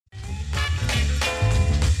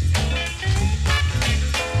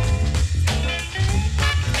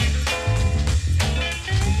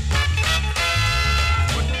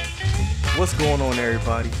going on,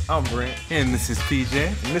 everybody? I'm Brent. And this is PJ.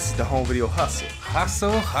 And this is the Home Video Hustle.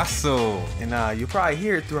 Hustle. And you'll probably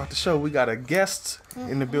hear it throughout the show. We got a guest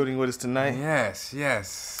in the building with us tonight.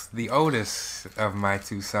 Yes. The oldest of my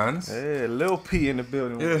two sons. Yeah, Lil P in the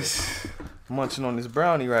building with us. Munching on this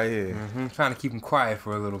brownie right here. Trying to keep him quiet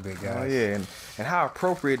for a little bit, guys. Oh, yeah. And how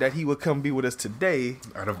appropriate that he would come be with us today.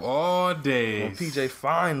 Out of all days. When PJ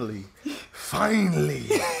finally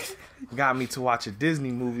got me to watch a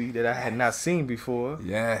Disney movie that I had not seen before.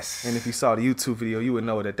 Yes. And if you saw the YouTube video, you would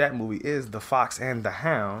know that movie is The Fox and the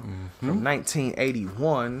Hound from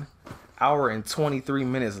 1981, hour and 23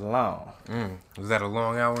 minutes long. Was that a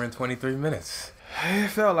long hour and 23 minutes? It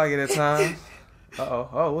felt like it at times.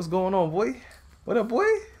 Oh, what's going on, boy? What up, boy?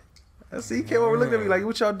 I see he came over and looked at me like,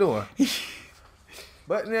 what y'all doing?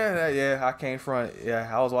 But yeah, I came front. Yeah,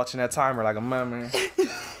 I was watching that timer like a man.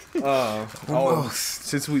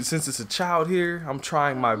 Since it's a child here, I'm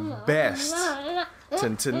trying my best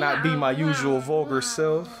to not be my usual vulgar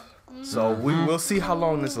self. So we'll see how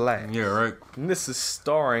long this lasts. Yeah, right. And this is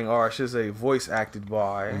starring, or I should say, voice acted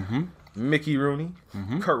by Mickey Rooney,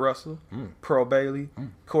 Kurt Russell, Pearl Bailey,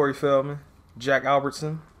 Corey Feldman, Jack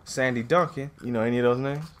Albertson, Sandy Duncan. You know any of those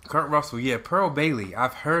names? Kurt Russell, yeah. Pearl Bailey.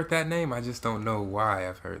 I've heard that name. I just don't know why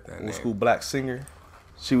I've heard that name. Old school black singer.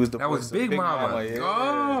 She was the That was Big Mama. Yeah.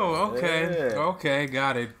 Oh, okay. Yeah. Okay,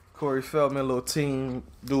 got it. Corey Feldman, little teen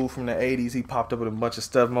dude from the 80s. He popped up with a bunch of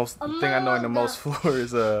stuff. Most thing I know him the most for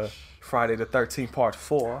is Friday the 13th Part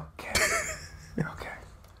 4. Okay.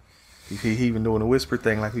 He even doing the whisper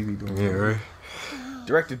thing like we be doing. Yeah, right.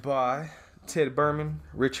 Directed by Ted Berman,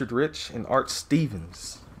 Richard Rich, and Art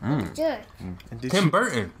Stevens. Tim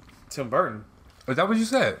Burton. Tim Burton. Is that what you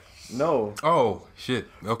said? No. Oh, shit.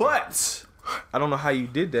 Okay. But I don't know how you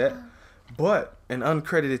did that. But an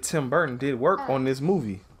uncredited Tim Burton did work on this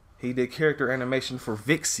movie. He did character animation for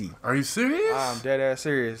Vixie. Are you serious? I'm dead ass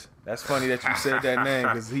serious. That's funny that you said that name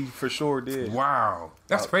because he for sure did. Wow.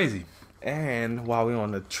 That's crazy. And while we're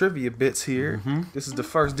on the trivia bits here, this is the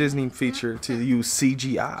first Disney feature to use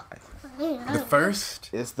CGI. The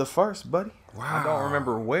first? It's the first, buddy. Wow. I don't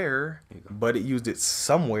remember where, but it used it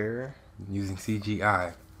somewhere. Using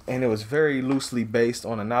CGI. And it was very loosely based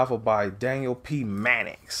on a novel by Daniel P.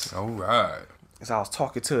 Mannix. All right. As I was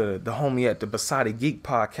talking to the homie at the Beside Geek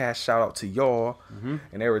podcast, shout out to y'all, and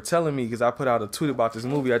they were telling me, because I put out a tweet about this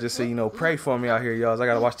movie, I just said, pray for me out here, y'all. I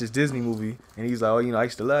got to watch this Disney movie. And he's like, I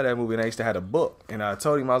used to love that movie, and I used to have a book. And I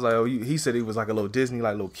told him, I was like, he said it was like a little Disney,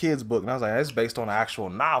 like little kid's book. And I was like, that's based on an actual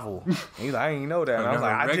novel. And he's like, I didn't know that. And I was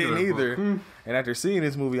like, I didn't either. And after seeing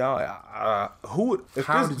this movie, how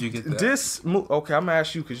did you get that? Okay, I'm going to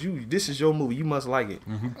ask you, because this is your movie. You must like it.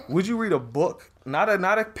 Would you read a book? Not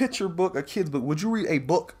a picture book, a kid's book. Would you read a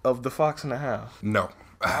book of The Fox and the Hound? No.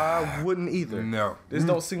 I wouldn't either. No. This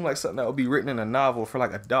don't seem like something that would be written in a novel for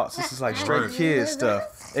like adults. This is like straight kid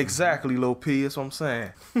stuff. Exactly, Lil P. That's what I'm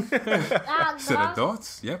saying. Said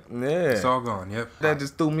adults? Yep. Yeah. It's all gone. Yep. That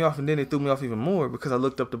just threw me off, and then it threw me off even more because I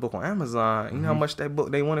looked up the book on Amazon. You know how much that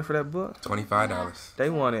book they wanted for that book? $25.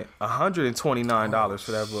 They wanted $129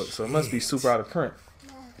 for that book, so it must be super out of print.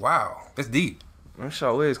 Wow. That's deep. It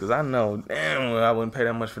sure is, because I know damn well I wouldn't pay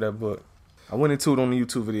that much for that book. I went into it on the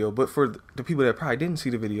YouTube video, but for the people that probably didn't see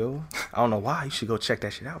the video, I don't know why. You should go check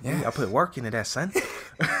that shit out. Yeah. I put work into that, son.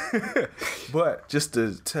 But just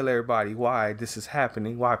to tell everybody why this is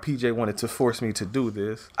happening, why PJ wanted to force me to do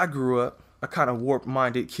this. I grew up a kind of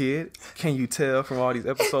warped-minded kid. Can you tell from all these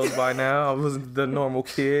episodes by now? I wasn't the normal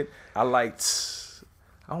kid. I liked...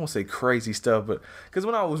 I won't say crazy stuff, but because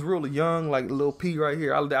when I was really young, like Lil P right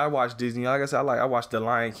here, I watched Disney. Like I said, I watched The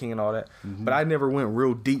Lion King and all that, but I never went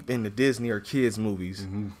real deep into Disney or kids movies.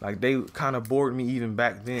 Like they kind of bored me even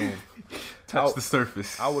back then. Touch the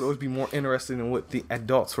surface. I would always be more interested in what the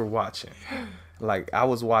adults were watching. Like I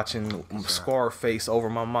was watching Scarface over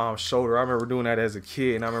my mom's shoulder. I remember doing that as a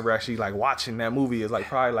kid, and I remember actually like watching that movie as like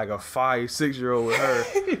probably like a 5-6-year-old with her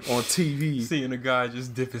on TV. Seeing a guy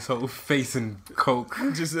just dip his whole face in coke.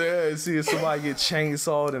 Just seeing somebody get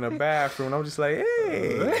chainsawed in a bathroom. And I'm just like,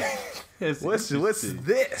 hey, what's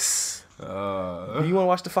this? You want to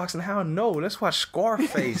watch The Fox and the Hound? No, let's watch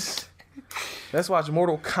Scarface. Let's watch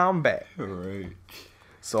Mortal Kombat. All right.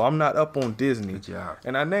 So I'm not up on Disney. Good job.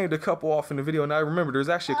 And I named a couple off in the video, and I remember there's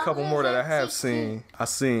actually a couple more that I have seen. I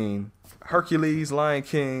seen Hercules, Lion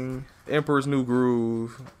King, Emperor's New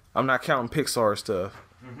Groove. I'm not counting Pixar stuff.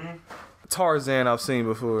 Tarzan I've seen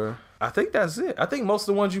before. I think that's it. I think most of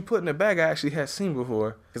the ones you put in the bag I actually had seen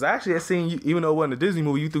before. Because I actually had seen, you, even though it wasn't a Disney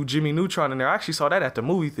movie, you threw Jimmy Neutron in there. I actually saw that at the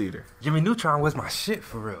movie theater. Jimmy Neutron was my shit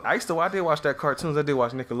for real. I did watch that cartoons. I did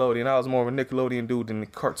watch Nickelodeon. I was more of a Nickelodeon dude than the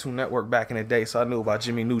Cartoon Network back in the day, so I knew about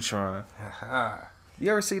Jimmy Neutron. You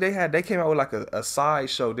ever see they came out with like a side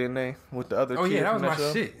show, didn't they? With the other Oh kid yeah, that was from my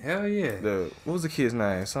show? shit. Hell yeah. What was the kid's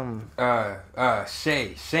name? Some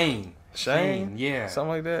Shane. Yeah. Something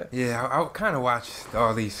like that? Yeah, I kind of watched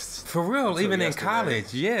all these. For real, Until even yesterday. in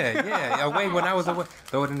college. Yeah. When I was away.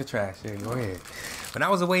 Throw it in the trash. Yeah, go ahead. When I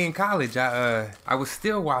was away in college, I was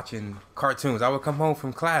still watching cartoons. I would come home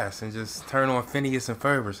from class and just turn on Phineas and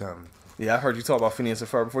Ferb or something. Yeah, I heard you talk about Phineas and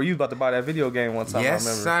Ferb before. You was about to buy that video game one time,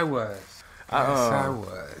 Yes, I remember. I was. I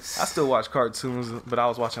was. I still watch cartoons, but I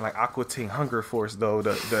was watching like Aqua Teen Hunger Force though,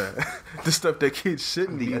 the stuff that kids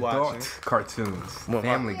shouldn't be Adult watching. cartoons. Well,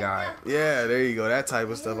 Family Guy. Yeah, there you go. That type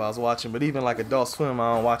of stuff I was watching. But even like Adult Swim,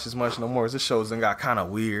 I don't watch as much no more. This shows done got kind of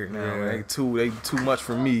weird now. Yeah. They too much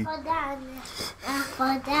for me. You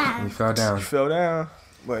fell down. You fell down.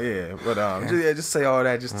 But yeah, just say all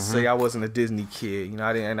that just to say I wasn't a Disney kid. You know,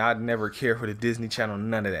 I'd never care for the Disney Channel,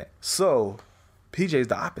 none of that. So, PJ's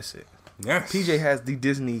the opposite. Yes. PJ has the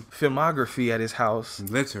Disney filmography at his house.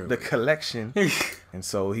 Literally. The collection. And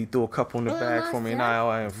so he threw a couple in the bag for me, and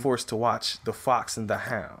I am forced to watch The Fox and the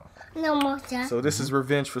Hound. No more. So this is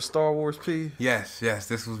revenge for Star Wars, P? Yes,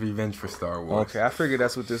 this was revenge for Star Wars. Okay, I figured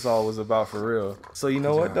that's what this all was about for real. So you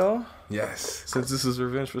know what, though? Yes. Since this is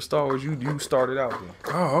revenge for Star Wars, you started out then.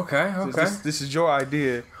 Oh, okay. Since this is your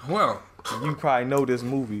idea. Well, You probably know this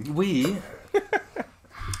movie.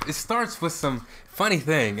 It starts with some funny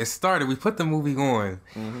thing. We put the movie on,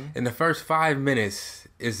 and the first 5 minutes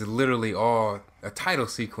is literally all a title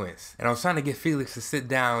sequence. And I was trying to get Felix to sit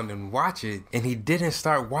down and watch it, and he didn't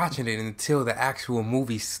start watching it until the actual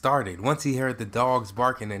movie started. Once he heard the dogs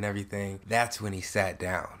barking and everything, that's when he sat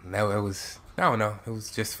down. It was, I don't know, it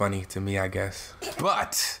was just funny to me, I guess.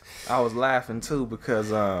 But I was laughing too because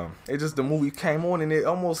the movie came on and it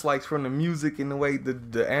almost like from the music and the way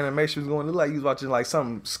the animation was going, it looked like you was watching like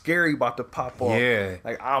something scary about to pop off. Yeah.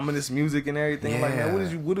 Like ominous music and everything. Yeah. Like,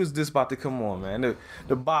 man, what is this about to come on, man?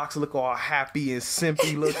 The box look all happy and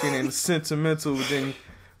simpy looking and sentimental. Then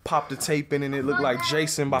pop the tape in and it looked like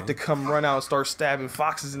Jason about to come run out and start stabbing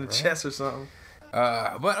foxes in the chest or something.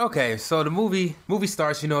 but okay, so the movie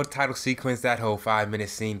starts, the title sequence, that whole 5-minute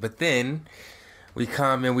scene, but then we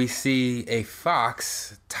come and we see a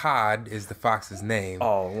fox. Todd is the fox's name.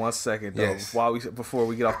 Oh, 1 second though. Yes. Before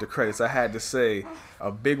we get off the credits, I had to say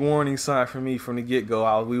a big warning sign for me from the get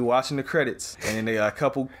go. We were watching the credits, and then a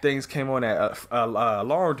couple things came on that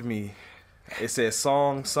alarmed me. It said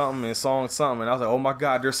song something and song something, and I was like, oh my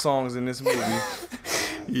god, there's songs in this movie.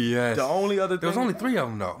 Yes. The only other thing, There was only 3 of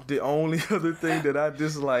them though. The only other thing that I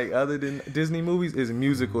dislike other than Disney movies is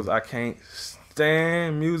musicals. I can't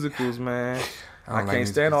stand musicals, man. I can't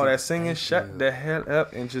stand all that singing. Shut the hell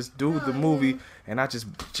up and just do the movie. And I just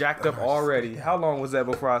jacked up already. How long was that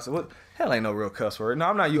before I said, what? Hell ain't no real cuss word. No,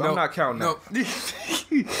 I'm not you. I'm not counting that.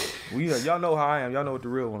 Y'all know how I am. Y'all know what the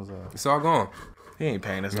real ones are. It's all gone. He ain't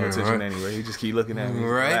paying us no attention anyway. He just keep looking at me,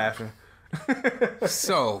 laughing.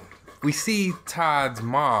 So we see Todd's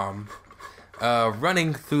mom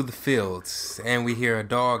running through the fields, and we hear a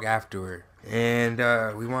dog after her. And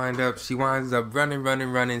she winds up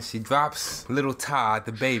running. She drops little Todd,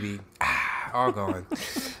 the baby, all gone.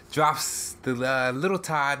 Drops the little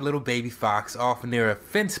Todd, little baby fox, off near a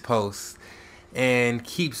fence post, and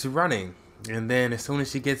keeps running. And then as soon as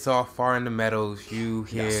she gets off far in the meadows, you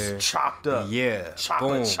hear chopped up. Yeah,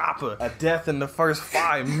 Chopper. A death in the first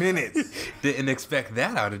 5 minutes. Didn't expect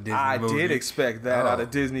that out of Disney. I did expect that out of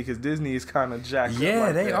Disney because Disney is kind of jacked up.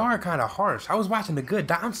 Yeah, they that. are kind of harsh. I was watching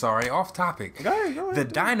I'm sorry, off topic. Go ahead,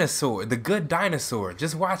 The Good Dinosaur.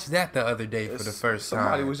 Just watched that the other day for the first time.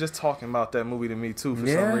 Somebody was just talking about that movie to me too for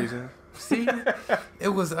some reason. See, it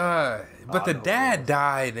was but the dad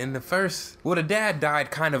died in the first. Well, the dad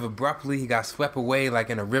died kind of abruptly. He got swept away like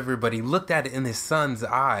in a river, but he looked at it in his son's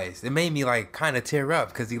eyes. It made me like kind of tear up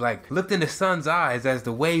because he like looked in his son's eyes as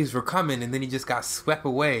the waves were coming, and then he just got swept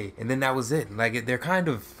away, and then that was it. Like they're kind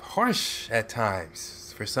of harsh at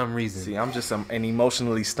times for some reason. See, I'm just an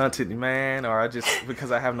emotionally stunted man, or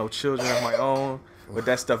because I have no children of my own. But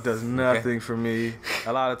that stuff does nothing for me.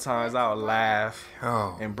 A lot of times I'll laugh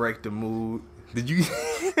and break the mood. Did you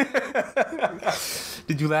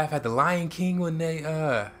laugh at the Lion King when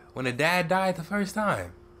the dad died the first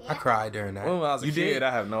time? I cried during that. When I was a kid, did?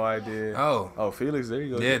 I have no idea. Oh, Felix, there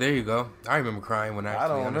you go. Yeah, there you go. I remember crying when I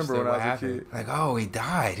don't remember when I was a kid. Like, oh, he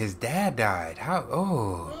died. His dad died. How?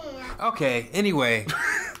 Oh. Okay. Anyway,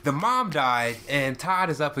 the mom died, and Todd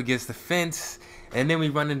is up against the fence. And then we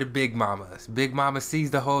run into Big Mama. Big Mama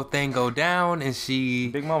sees the whole thing go down, and she...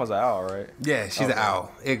 Big Mama's an owl, right? Yeah, she's an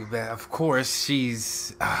owl. Of course,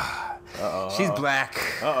 she's black.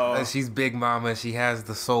 She's Big Mama. She has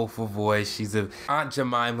the soulful voice. She's a Aunt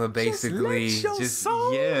Jemima, basically.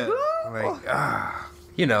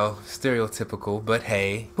 You know, stereotypical. But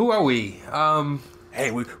hey, who are we? Hey,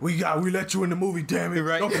 we let you in the movie, damn it.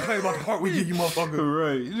 Right. Don't complain about the part we give you, motherfucker.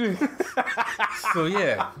 Right. So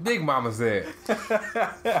yeah, Big Mama's there.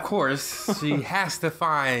 Of course, she has to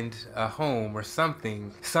find a home or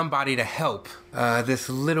somebody to help this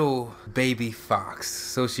little baby fox.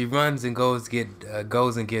 So she runs and goes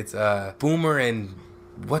and gets Boomer and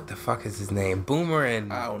what the fuck is his name? Boomer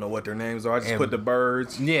and... I don't know what their names are. I just put the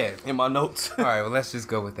birds in my notes. All right, well, let's just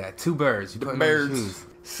go with that. 2 birds. You the put birds.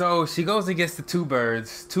 So she goes and gets the 2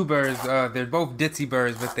 birds. 2 birds. They're both ditzy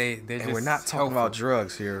birds, but they're just. And we're not talking about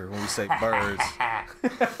drugs here when we say birds.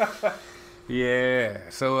 Yeah.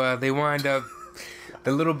 So they wind up.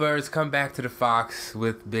 The little birds come back to the fox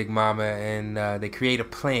with Big Mama, and they create a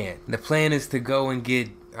plan. The plan is to go and get.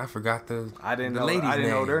 I forgot the lady's name. I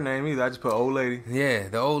didn't know their name either. I just put old lady. Yeah,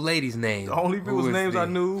 the old lady's name. The only people's names I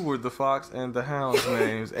knew were the fox and the hound's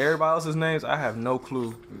names. Everybody else's names, I have no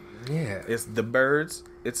clue. Yeah. It's the birds.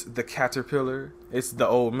 It's the caterpillar. It's the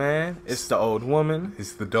old man. It's the old woman.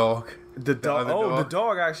 It's the dog. The dog. The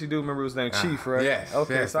dog. I actually do remember his name, Chief, right? Yes.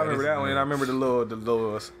 Okay, yes, so I remember that one, and I remember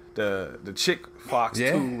the chick fox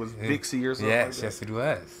too was Vixie or something. Yes, it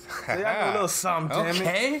was. So yeah, I know a little something.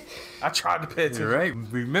 Okay. I tried to pay attention. Right.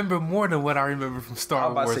 Remember more than what I remember from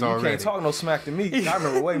Star Wars you already. You can't talk no smack to me. I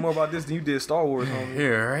remember way more about this than you did Star Wars, homie. Yeah,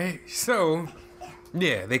 right. So.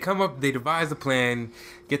 Yeah, they come up, they devise a plan,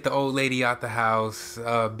 get the old lady out the house.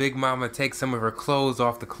 Big Mama takes some of her clothes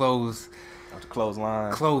off the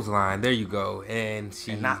clothesline. Clothesline, there you go. And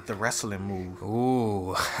not the wrestling move.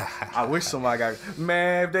 Ooh. I wish somebody got...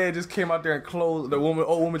 Man, if they had just came out there and old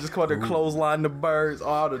woman just come out there and clothesline the birds,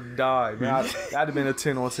 I would have died. Man, that'd have been a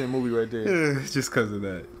 10 on 10 movie right there. Just because of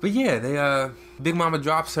that. But yeah, they Big Mama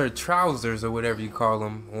drops her trousers or whatever you call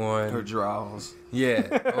them on... Her drawers.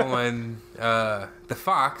 Yeah, on the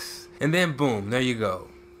fox. And then boom, there you go.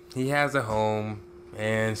 He has a home,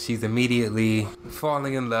 and she's immediately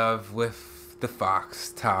falling in love with the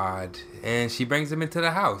fox, Todd. And she brings him into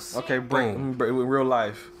the house. Okay, boom. In real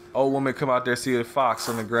life, old woman come out there, see the fox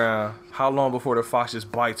on the ground. How long before the fox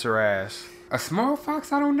just bites her ass? A small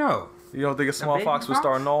fox? I don't know. You don't think a small fox would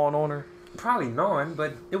start gnawing on her? Probably gnawing,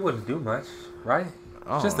 but it wouldn't do much, right?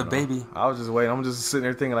 Just a baby. I was just waiting. I'm just sitting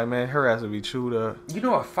there thinking like, man, her ass would be chewed up. You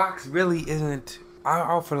know, a fox really isn't...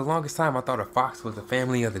 for the longest time, I thought a fox was the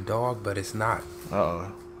family of the dog, but it's not.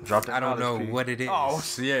 Uh-oh. Drop the I don't know what it is. Oh,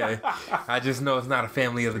 yeah. I just know it's not a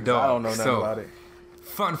family of the dog. I don't know nothing about it.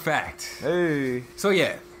 Fun fact. Hey. So,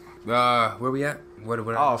 yeah. Where we at? What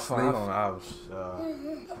I was...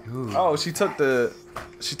 she took the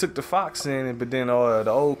fox in, but then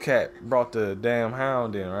the old cat brought the damn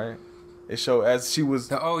hound in, right? It showed as she was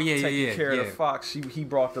taking care of the fox, he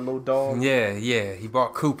brought the little dog. Yeah, he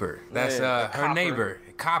brought Cooper. That's her neighbor.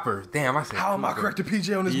 Copper. Damn, I said How Cooper. am I correcting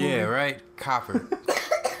PJ on this movie? Yeah, right? Copper.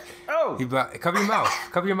 Oh! He brought, cover your mouth.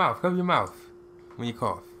 Cover your mouth when you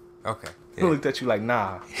cough. Okay. He looked at you like,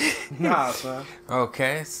 nah. Nah, son.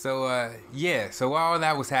 Okay, so, so while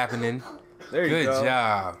that was happening, there you go. Good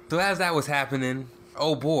job. So as that was happening,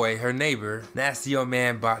 oh boy, her neighbor, nasty old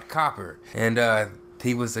man, bought Copper. And,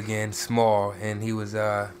 he was, again, small, and he was,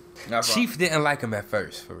 Chief didn't like him at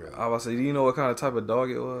first, for real. I was about to say, do you know what kind of type of dog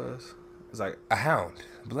it was? It's like... A hound.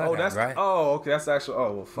 Bloodhound, right? Oh, okay, that's actual...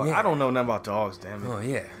 Oh, well, fuck. Yeah. I don't know nothing about dogs, damn it. Oh,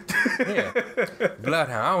 yeah. Yeah.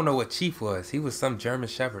 Bloodhound. I don't know what Chief was. He was some German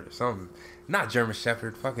Shepherd or something. Not German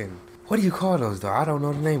Shepherd, fucking... What do you call those, though? I don't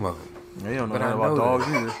know the name of them. Yeah, you don't know nothing about dogs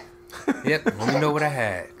either. Yep, let me know what I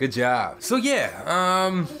had. Good job. So,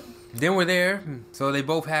 yeah, then we're there. So they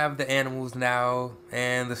both have the animals now,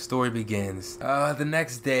 and the story begins. The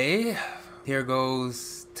next day, here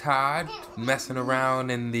goes Todd messing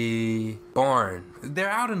around in the barn. They're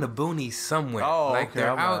out in the boonies somewhere. Oh, like okay.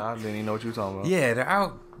 They're out. I didn't even know what you were talking about. Yeah, they're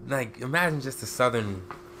out. Like, imagine just a southern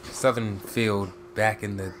field back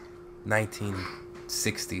in the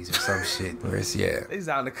 1960s or some shit. Where it's, he's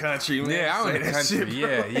out in the country, man. Yeah, out in the country.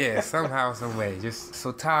 Shit, somehow, some way. Just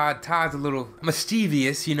so Todd's a little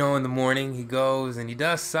mischievous, in the morning. He goes and he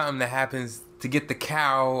does something that happens to get the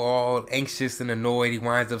cow all anxious and annoyed. He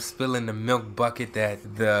winds up spilling the milk bucket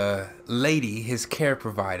that the lady, his care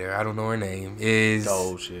provider, I don't know her name, is... The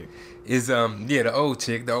old chick. The old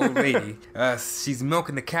chick, the old lady. She's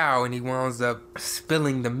milking the cow, and he winds up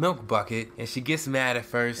spilling the milk bucket, and she gets mad at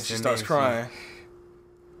first. And she starts crying.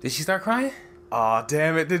 Did she start crying? Aw,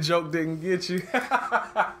 damn it. The joke didn't get you.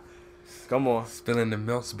 Come on. Spilling the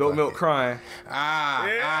milk. Spilled milk crying.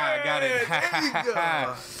 I got it. There you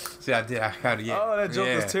go. See, I got it. Yeah. Oh, that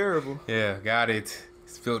joke was terrible. Yeah, got it.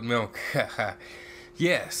 Spilled milk.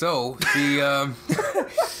 Yeah, so she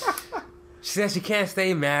she says she can't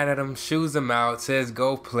stay mad at him, shoos him out, says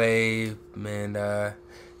go play, and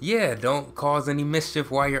yeah, don't cause any mischief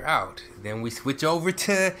while you're out. Then we switch over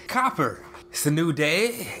to Copper. It's a new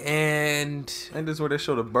day, and this is where they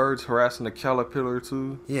show the birds harassing the caterpillar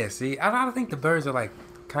too. yeah, see, I don't think the birds are like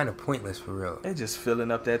kind of pointless for real. They just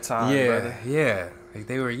filling up that time, Yeah, brother. yeah. Like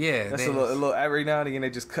they were, yeah. That's a little every now and again they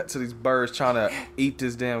just cut to these birds trying to eat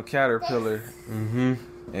this damn caterpillar. Mm-hmm.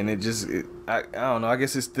 And I don't know, I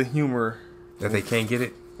guess it's the humor. That they can't get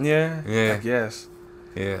it? Yeah. Yeah. I guess.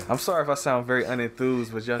 Yeah. I'm sorry if I sound very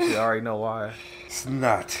unenthused, but y'all should already know why. It's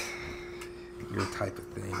not your type of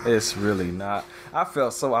thing. It's really not. I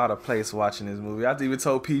felt so out of place watching this movie. I even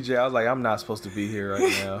told PJ, I was like, I'm not supposed to be here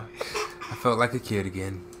right now. I felt like a kid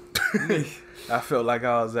again. I felt like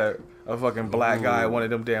I was at a fucking black guy at one of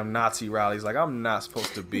them damn Nazi rallies. Like, I'm not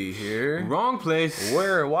supposed to be here. Wrong place.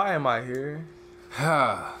 Why am I here?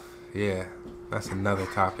 Yeah, that's another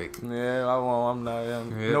topic. Yeah, I'm not.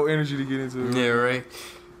 No energy to get into it. Yeah, right.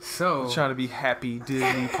 So I'm trying to be happy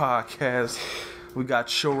Disney podcast. We got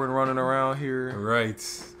children running around here.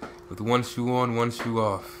 Right. With one shoe on, one shoe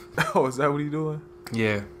off. Oh, is that what he doing?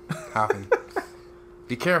 Yeah. Hopping.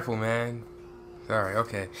 Be careful, man. Alright,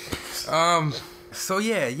 okay. So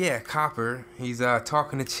yeah, Copper. He's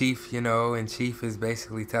talking to Chief, and Chief is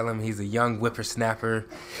basically telling him he's a young whippersnapper.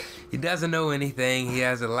 He doesn't know anything. He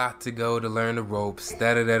has a lot to go to learn the ropes.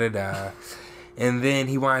 Da-da-da-da-da. And then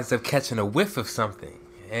he winds up catching a whiff of something.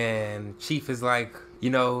 And Chief is like,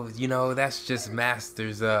 that's just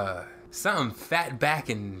Master's something fat back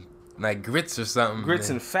and like grits or something. Grits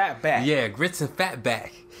and fat back. Yeah, grits and fat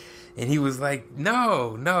back. And he was like,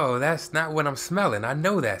 no, that's not what I'm smelling. I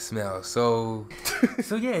know that smell. So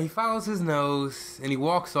yeah, he follows his nose and he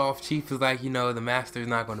walks off. Chief is like, the Master's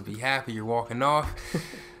not going to be happy you're walking off.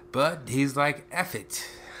 But he's like, F it.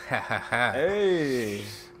 Hey.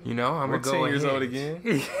 I'm going to go 10 years ahead. old again.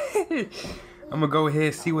 I'm going to go ahead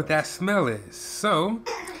and see what that smell is. So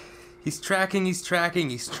he's tracking.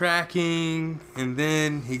 And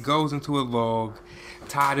then he goes into a log.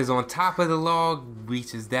 Todd is on top of the log,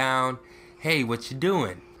 reaches down. Hey, what you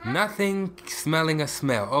doing? Nothing, smelling a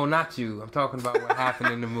smell. Oh, not you. I'm talking about what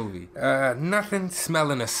happened in the movie. Nothing,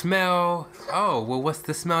 smelling a smell. Oh, well, what's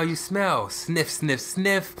the smell you smell? Sniff, sniff,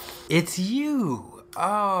 sniff. It's you.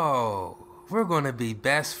 Oh, we're going to be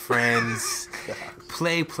best friends.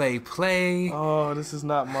 Play, play, play. Oh, this is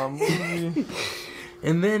not my movie.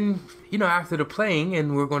 And then, after the playing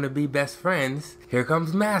and we're going to be best friends, here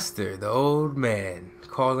comes Master, the old man,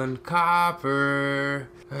 calling Copper.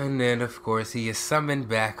 And then, of course, he is summoned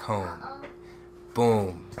back home.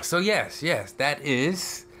 Boom. So, yes, that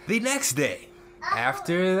is the next day.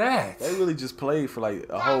 After that. They really just played for like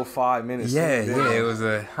a whole 5 minutes. Yeah, it was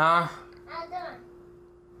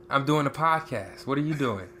I'm doing a podcast. What are you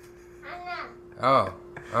doing? Oh,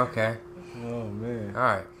 okay. Oh, man. All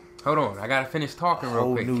right. Hold on. I got to finish talking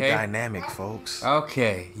real quick, Whole new okay? dynamic, folks.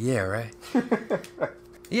 Okay. Yeah, right.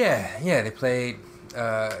 Yeah, they played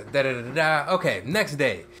da-da-da-da. Okay, next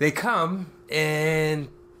day. They come and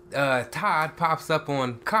Todd pops up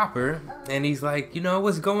on Copper and he's like,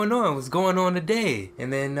 what's going on? What's going on today?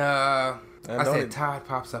 And then Todd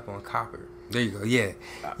pops up on Copper. There you go. Yeah.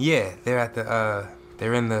 Yeah, they're at the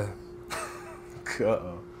they're in the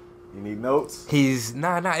Uh-oh. You need notes? He's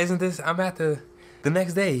isn't this I'm at the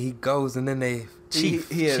next day he goes and then they He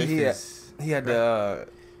had the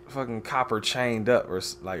fucking Copper chained up or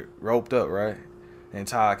like roped up, right? And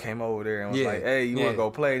Todd came over there and was like, "Hey, you want to go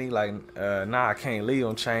play?" And he like, "Nah, I can't leave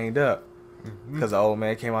him chained up." Because the old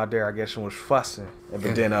man came out there, I guess, and was fussing.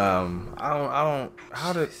 But then I don't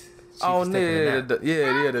how did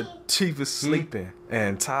the Chief is sleeping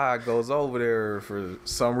and Todd goes over there for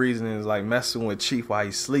some reason and is like messing with Chief while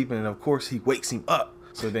he's sleeping, and of course he wakes him up.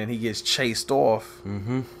 So then he gets chased off.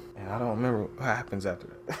 And I don't remember what happens after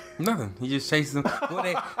that. Nothing. He just chases them.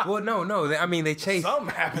 They chase.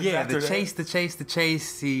 Something happens after that. The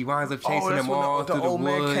chase. He winds up chasing them all through the woods. The old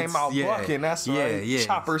man came out bucking. That's right. Yeah.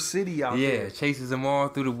 Chopper City out there. Yeah, chases them all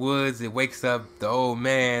through the woods. It wakes up the old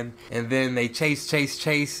man. And then they chase.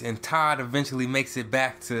 And Todd eventually makes it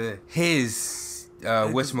back to his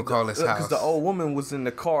whatchamacallit's house. Because the old woman was in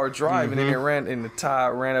the car driving and the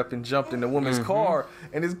Todd ran up and jumped in the woman's car,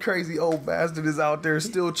 and this crazy old bastard is out there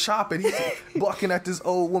still chopping. He's bucking at this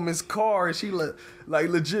old woman's car, and she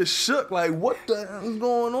legit shook. Like, what the hell is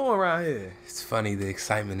going on around here? It's funny the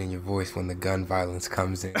excitement in your voice when the gun violence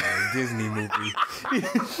comes in a Disney movie.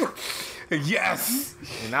 Yes!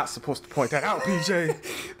 You're not supposed to point that out,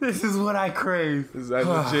 PJ. This is what I crave. This is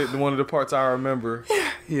legit one of the parts I remember.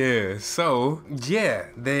 Yeah, so, yeah,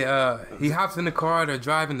 he hops in the car, they're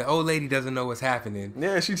driving, the old lady doesn't know what's happening.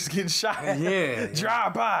 Yeah, she's just getting shot. Yeah.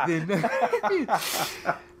 Drive by.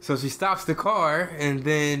 So she stops the car, and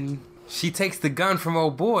then she takes the gun from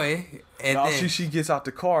old boy, and then she gets out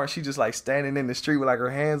the car, and she just like standing in the street with like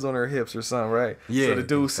her hands on her hips or something, right? Yeah. So the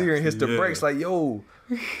dude see her and hits the brakes like, yo.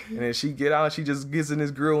 And then she get out and she just gets in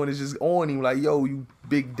his grill and is just on him like, yo, you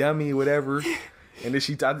big dummy, whatever. And then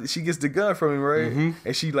she gets the gun from him, right?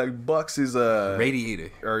 And she like bucks his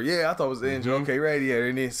radiator. Or yeah, I thought it was the engine. Okay, radiator.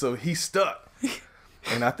 And then so he's stuck.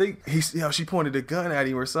 And I think she pointed the gun at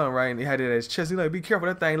him or something, right? And he had it at his chest. He like, be careful,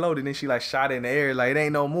 that thing loaded. And then she like shot it in the air, like it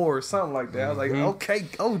ain't no more or something like that. I was like, okay,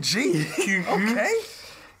 OG, okay.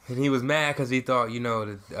 And he was mad because he thought,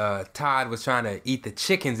 that Todd was trying to eat the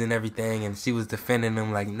chickens and everything, and she was defending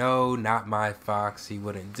him like, no, not my fox. He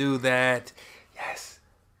wouldn't do that. Yes.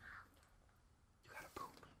 You gotta poop.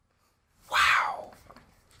 Wow.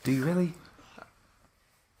 Do you really?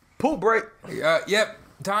 Poop break. Yep.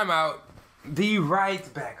 Time out. Be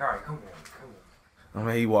right back. All right, come on. I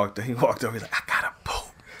mean, he walked over. He's like, I gotta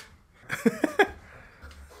poop.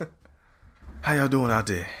 How y'all doing out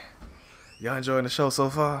there? Y'all enjoying the show so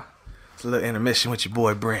far? It's a little intermission with your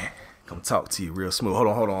boy Brent. Come talk to you real smooth. Hold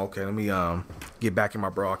on. Okay, let me get back in my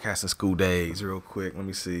broadcasting school days real quick. Let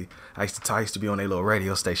me see. I used to be on a little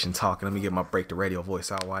radio station talking. Let me get my break the radio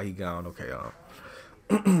voice out while he gone. Okay.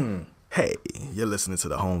 Hey, you're listening to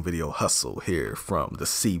the Home Video Hustle here from the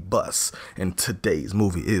C Bus, and today's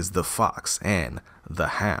movie is The Fox and the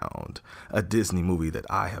Hound, a Disney movie that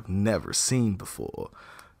I have never seen before.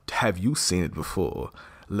 Have you seen it before?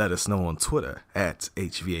 Let us know on Twitter at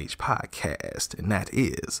HVH Podcast, and that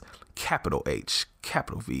is capital H,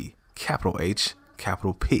 capital V, capital H,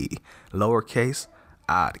 capital P, lowercase,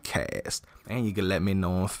 oddcast. And you can let me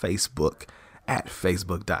know on Facebook at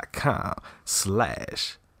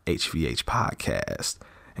facebook.com/HVH Podcast.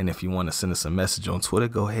 And if you want to send us a message on Twitter,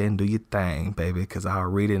 go ahead and do your thing, baby, because I'll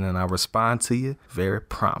read it and I'll respond to you very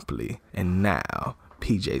promptly. And now,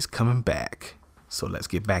 PJ's coming back. So let's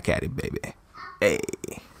get back at it, baby. Hey.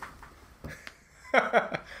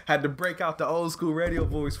 Had to break out the old school radio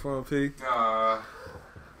voice for him, P. You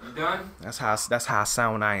done? That's how I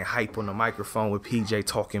sound when I ain't hype on the microphone with PJ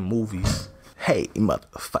talking movies. Hey,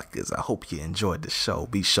 motherfuckers, I hope you enjoyed the show.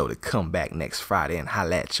 Be sure to come back next Friday and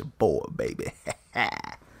holla at your boy, baby.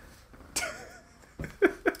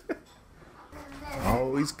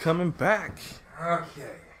 Oh, he's coming back.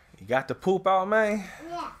 Okay. You got the poop out, man?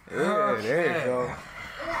 Yeah. Yeah, there you go.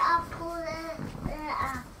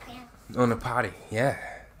 On the potty, yeah.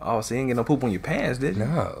 Oh, so you ain't get no poop on your pants, did you?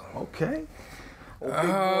 No. Okay. Oh, big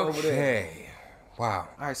boy over there. Okay. Wow.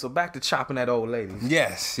 All right, so back to chopping that old lady.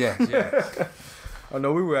 Yes. Oh,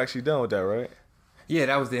 no, we were actually done with that, right? Yeah,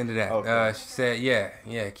 that was the end of that. Okay. She said,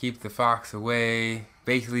 yeah, keep the fox away.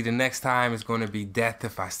 Basically, the next time is going to be death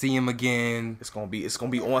if I see him again. It's gonna be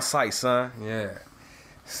on site, son. Yeah.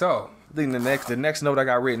 So, I think the next note I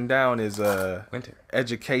got written down is Winter.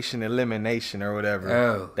 Education Elimination or whatever.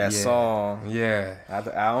 Oh, that yeah. song. Yeah. I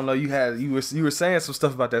don't know. You were saying some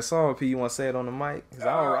stuff about that song. P, you want to say it on the mic? 'Cause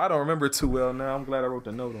I don't remember it too well now. I'm glad I wrote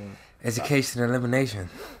the note on it. Education elimination.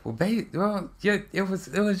 Well, yeah, it was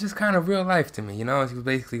just kind of real life to me, She was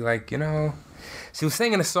basically like, she was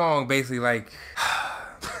singing a song basically like,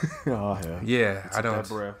 Oh yeah. yeah, I That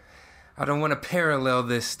breath. don't want to parallel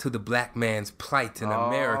this to the black man's plight in Oh,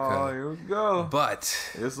 America, here we go. but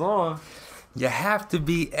It's on. you have to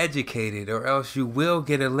be educated or else you will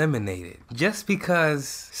get eliminated. Just because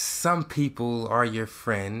some people are your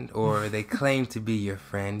friend or they claim to be your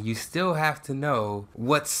friend, you still have to know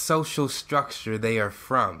what social structure they are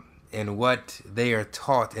from and what they are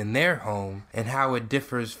taught in their home and how it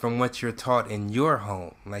differs from what you're taught in your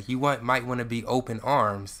home. Like might want to be open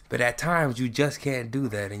arms, but at times you just can't do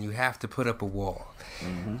that and you have to put up a wall.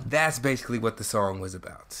 Mm-hmm. That's basically what the song was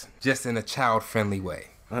about, just in a child-friendly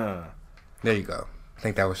way. There you go. I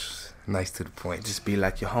think that was nice to the point. Just be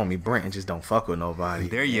like your homie Brent and just don't fuck with nobody.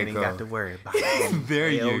 There you ain't go. got to worry about it. There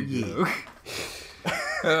Hell you yeah.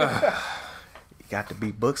 go. You got to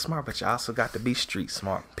be book smart, but you also got to be street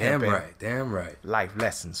smart. Damn Pimpin'. right. Life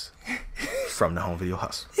lessons from the Home Video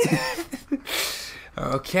Hustle.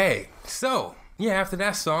 Okay, so Yeah, after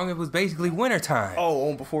that song, it was basically wintertime.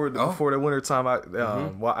 Oh, before the winter time,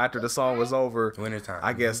 well, after the song was over, Wintertime.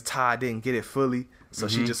 I guess Todd didn't get it fully, so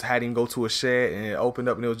she just had him go to a shed, and it opened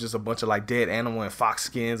up, and it was just a bunch of like dead animal and fox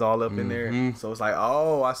skins all up in there. So it's like,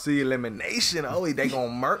 oh, I see elimination. Oh, they gonna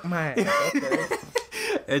murk man. Okay.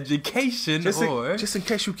 Education, just in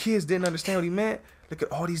case you kids didn't understand what he meant. Look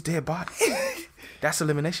at all these dead bodies. That's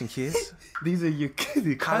elimination, kids. These are your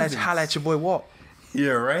kids. Holla at your boy Walt.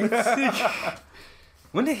 Yeah, right.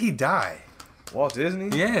 When did he die? Walt Disney?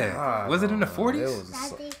 Yeah. Was it in the 40s?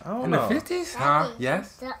 I don't In know. the 50s? Huh?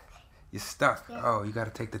 Yes? You're stuck. Oh, you got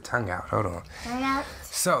to take the tongue out. Hold on.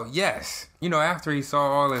 So, yes. You know, after he saw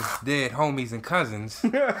all his dead homies and cousins,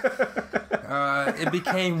 it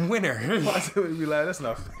became winter. Why would be like, that's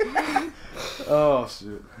not fair. Oh,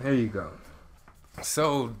 shit. There you go.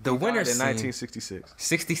 So, the winter In scene... 1966.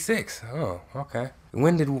 66. Oh, okay.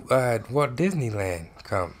 When did Walt Disneyland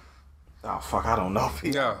come? Oh, fuck, I don't know.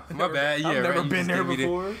 No, my bad. Yeah, I've never right. You been just there gave me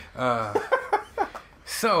before.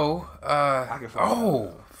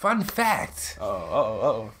 Fun fact.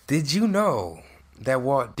 Oh. Did you know that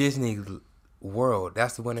Walt Disney World,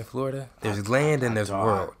 that's the one in Florida? There's land and there's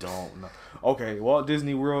world. I don't know. Okay, Walt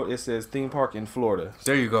Disney World, it says theme park in Florida.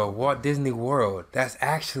 There you go. Walt Disney World. That's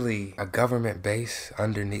actually a government base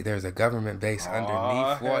underneath. There's a government base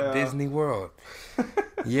underneath Walt Disney World.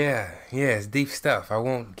 Yeah, it's deep stuff. I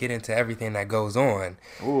won't get into everything that goes on.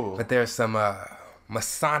 Ooh. But there's some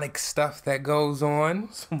Masonic stuff that goes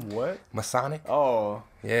on. Some what? Masonic? Oh.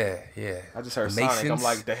 Yeah. I just heard Masons. Sonic. I'm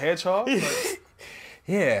like, the hedgehog?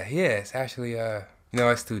 Yeah. It's actually, no,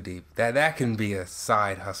 it's too deep. That can be a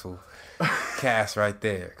side hustle cast right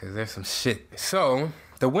there, because there's some shit. So,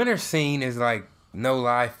 the winter scene is like, no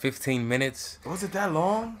lie, 15 minutes. Was it that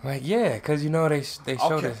long? Like, yeah, because, you know, they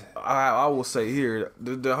showed us. I will say here,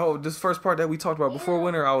 this first part that we talked about before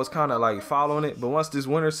winter, I was kind of like following it, but once this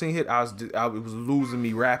winter scene hit, it was losing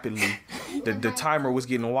me rapidly. The timer was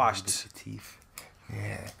getting washed.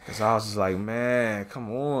 Yeah. Because I was just like, man, come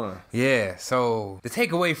on. Yeah, so the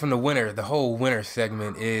takeaway from the whole winter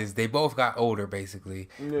segment is they both got older, basically.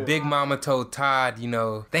 Yeah. Big Mama told Todd, you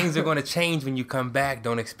know, things are going to change when you come back.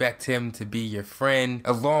 Don't expect him to be your friend.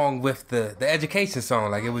 Along with the education song.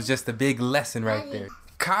 Like, it was just a big lesson right there.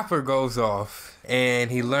 Copper goes off, and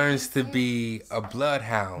he learns to be a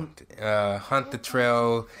bloodhound. Hunt the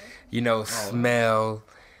trail, you know, smell...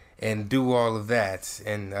 and do all of that,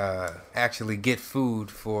 and actually get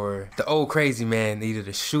food for the old crazy man, either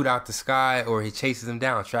to shoot out the sky or he chases him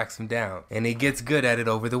down, tracks him down. And he gets good at it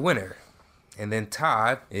over the winter. And then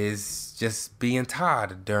Todd is just being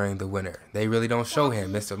Todd during the winter. They really don't show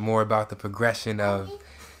him. It's more about the progression of,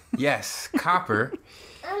 yes, Copper.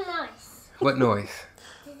 What noise?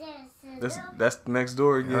 That's next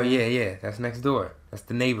door again. Oh, yeah, that's next door. That's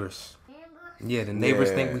the neighbors. Yeah, the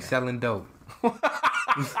neighbors think we selling dope.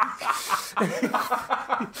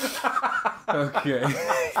 Okay.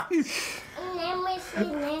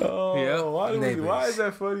 Oh, yep. Why is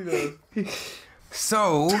that funny though?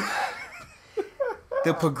 So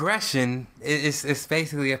the progression it's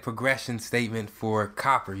basically a progression statement for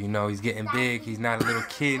Copper. You know, he's getting big. He's not a little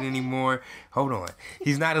kid anymore. Hold on.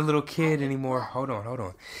 He's not a little kid anymore. Hold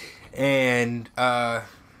on. And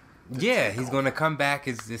he's gonna come back.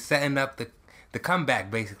 Is setting up the comeback,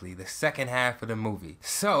 basically, the second half of the movie.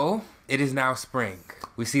 So, it is now spring.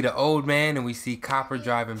 We see the old man and we see Copper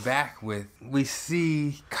driving back with... We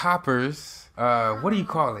see Copper's... what do you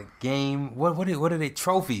call it? Game... What are they?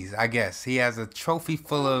 Trophies, I guess. He has a trophy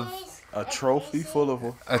full of... A trophy full of...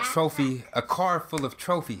 A car full of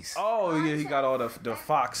trophies. Oh, yeah, he got all the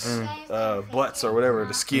fox butts or whatever,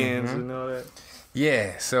 the skins and all that.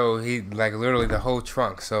 Yeah, so he, like, literally the whole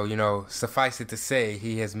trunk. So, you know, suffice it to say,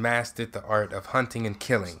 he has mastered the art of hunting and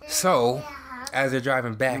killing. So, as they're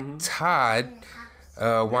driving back, Todd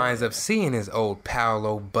winds up seeing his old pal,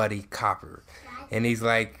 old buddy, Copper. And he's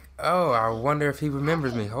like, oh, I wonder if he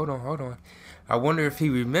remembers me. Hold on. I wonder if he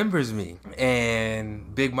remembers me.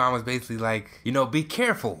 And Big Mama's basically like, you know, be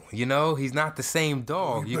careful. You know, he's not the same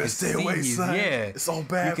dog. You can stay see away, son. Yeah, it's all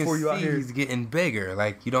bad for you out here. He's getting bigger.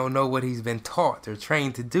 Like, you don't know what he's been taught or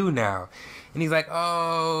trained to do now. And he's like,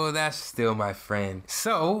 oh, that's still my friend.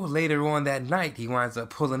 So later on that night, he winds up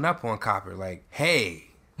pulling up on Copper like, hey,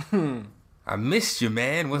 I missed you,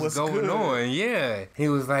 man. What's going on? Yeah. He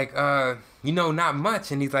was like, you know, not much.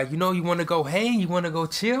 And he's like, you know, you want to go hang? You want to go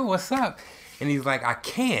chill? What's up? And he's like, I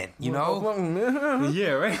can't, you know?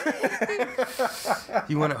 Yeah, right?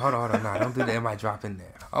 You want to... Hold on. Nah, don't do that. It might drop in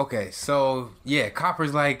there. Okay, so, yeah,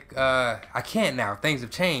 Copper's like, I can't now. Things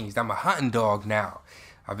have changed. I'm a hunting dog now.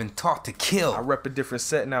 I've been taught to kill. I rep a different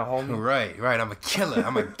set now, homie. Right. I'm a killer.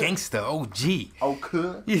 I'm a gangster. OG. Oh,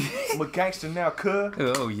 cuz. I'm a gangster now, cuz.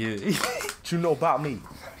 Oh, yeah. What you know about me?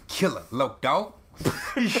 Killer. Low dog.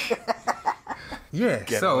 Yeah,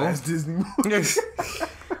 Ghetto ass Disney movie.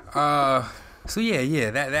 So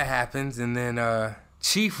yeah, that happens, and then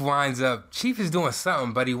Chief is doing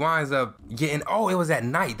something, but he winds up getting, it was at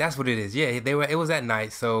night, that's what it is. Yeah, it was at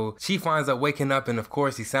night, so Chief winds up waking up, and of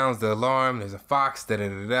course he sounds the alarm, there's a fox,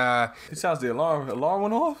 da-da-da-da. He sounds the alarm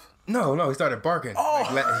went off? No, he started barking. Oh!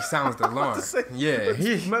 He sounds the alarm. Yeah.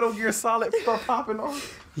 Metal Gear Solid start popping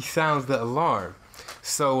off. He sounds the alarm.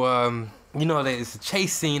 So, it's a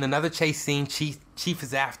chase scene, another chase scene. Chief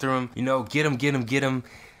is after him. Get him.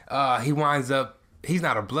 He winds up, he's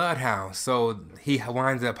not a bloodhound, so he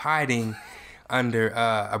winds up hiding under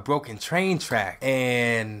a broken train track.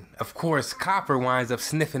 And, of course, Copper winds up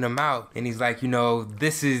sniffing him out. And he's like,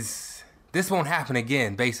 this won't happen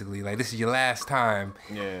again, basically. Like, this is your last time.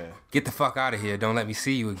 Yeah. Get the fuck out of here. Don't let me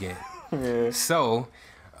see you again. Yeah. So,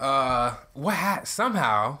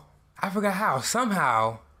 somehow, I forgot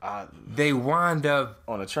how, they wind up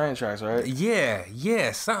on the train tracks, right?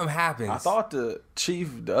 Yeah, something happens. I thought the chief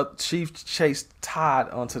chased Todd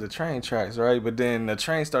onto the train tracks, right? But then the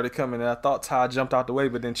train started coming, and I thought Todd jumped out the way,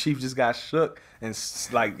 but then Chief just got shook and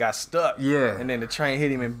got stuck. Yeah. And then the train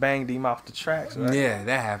hit him and banged him off the tracks, right? Yeah,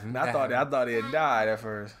 that happened. I thought he had died at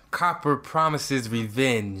first. Copper promises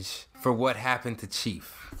revenge for what happened to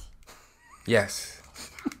Chief. Yes.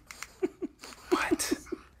 What?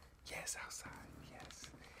 Yes, outside. Yes.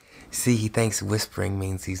 See, he thinks whispering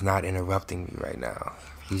means he's not interrupting me right now.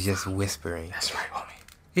 He's just whispering. That's right, homie.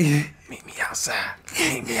 Meet me outside.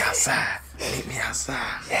 Meet me outside. Meet me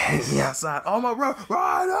outside. Yes. Meet me outside. Oh my bro,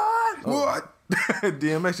 right on. What?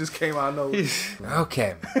 DMX just came out of nowhere.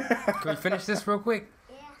 Okay. Can we finish this real quick?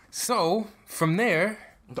 Yeah. So, from there...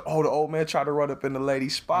 The old man tried to run up in the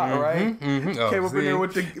lady's spot, right? Oh, came up in there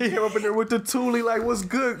with the toolie, like, what's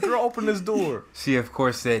good? Girl, open this door. She, of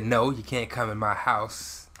course, said, no, you can't come in my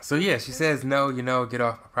house. So, yeah, she says, no, get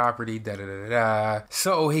off my property, da-da-da-da.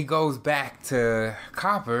 So, he goes back to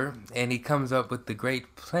Copper, and he comes up with the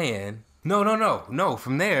great plan. No.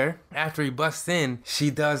 From there, after he busts in, she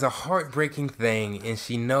does a heartbreaking thing, and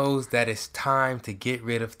she knows that it's time to get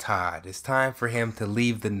rid of Todd. It's time for him to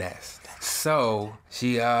leave the nest. So,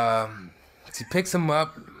 she picks him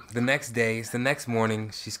up the next day. It's the next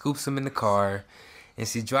morning. She scoops him in the car, and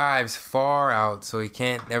she drives far out so he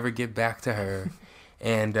can't ever get back to her.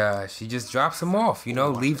 And she just drops him off,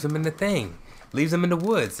 leaves him in the thing. Leaves him in the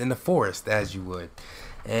woods, in the forest, as you would.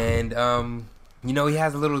 And, he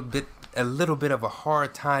has a little bit of a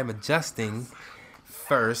hard time adjusting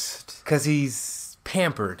first, because he's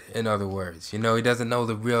pampered, in other words. He doesn't know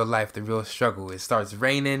the real life, the real struggle. It starts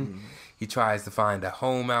raining. Mm-hmm. He tries to find a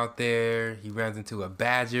home out there. He runs into a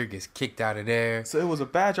badger, gets kicked out of there. So it was a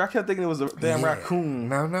badger? I kept thinking it was a damn raccoon.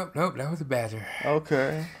 No, that was a badger.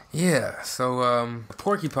 Okay. Yeah, so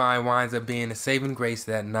Porcupine winds up being a saving grace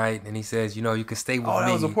that night, and he says, you can stay with me. Oh,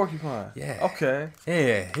 that was a porcupine? Yeah. Okay.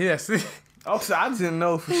 Yeah, yes. Oh, so I didn't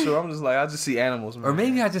know for sure. I'm just like, I just see animals, man. Or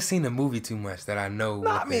maybe I just seen the movie too much that I know.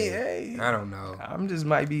 Hey. I don't know. I'm just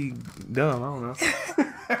might be dumb. I don't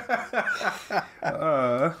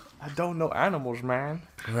know. I don't know animals, man.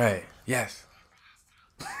 Right. Yes.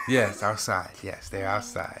 Yes, outside. Yes, they're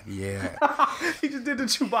outside. Yeah. He just did the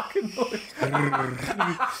Chewbacca noise.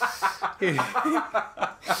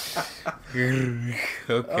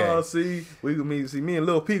 Okay. Oh, see, me and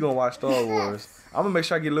Lil P gonna watch Star Wars. I'm gonna make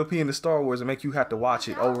sure I get Lil P into Star Wars and make you have to watch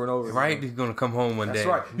it over and over. Right? He's gonna come home one day. That's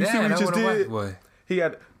right. You see what he just did? What? He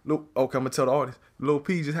had. Okay, I'm gonna tell the audience. Lil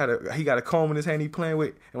P just he got a comb in his hand he playing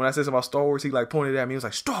with, and when I said something about Star Wars, he like pointed at me. He was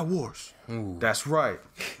like, Star Wars. Ooh. That's right.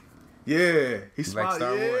 Yeah, he like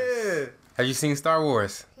Star Wars. Have you seen Star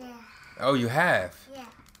Wars? Yeah. Oh, you have. Yeah.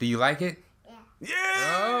 Do you like it? Yeah.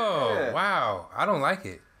 Yeah. Oh, wow. I don't like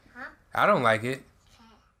it. Huh? I don't like it.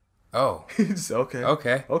 Oh. Okay.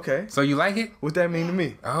 Okay. Okay. So you like it? What that mean to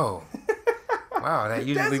me? Oh. Wow, that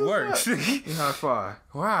usually works. High five.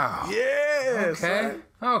 Wow. Yeah. Okay. Son.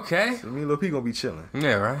 Okay. So me and Lil P gonna be chilling.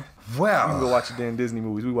 Yeah, right. We Well. can go watch the damn Disney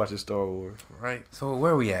movies. We watching Star Wars. Right. So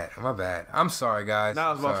where we at? My bad. I'm sorry, guys.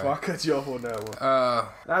 Nah, it's my Sorry. fault. I cut you off on that one. Uh,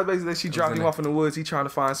 Now basically she dropped him off in the woods. He trying to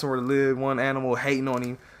find somewhere to live. One animal hating on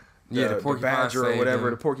him. Yeah, the porcupine badger or saved whatever.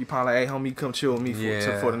 him. The porcupine like, hey homie, you come chill with me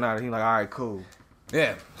for the night. He like, all right, cool.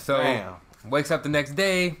 yeah. So Damn. wakes up the next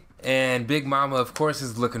day, and Big Mama, of course,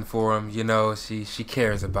 is looking for him. She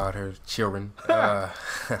cares about her children.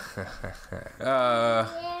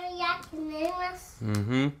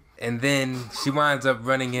 And then she winds up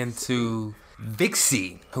running into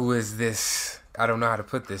Vixie, who is this I don't know how to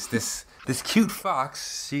put this. This cute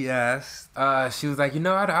fox, she asked, she was like,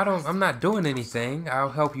 I'm not doing anything. I'll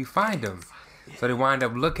help you find him. So they wind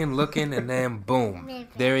up looking, and then boom,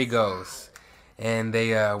 there he goes. And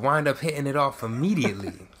they wind up hitting it off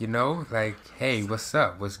immediately, like, hey, what's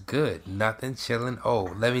up? What's good? Nothing, chilling.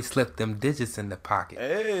 Oh, let me slip them digits in the pocket.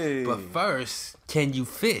 Hey. But first, can you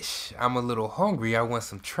fish? I'm a little hungry. I want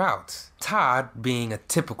some trout. Todd, being a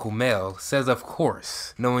typical male, says of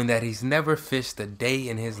course, knowing that he's never fished a day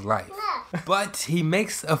in his life. But he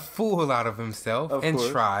makes a fool out of himself and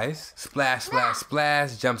tries. Splash, splash,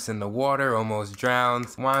 splash, jumps in the water, almost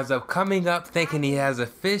drowns, winds up coming up thinking he has a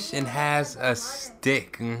fish and has a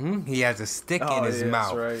stick. He has a stick in his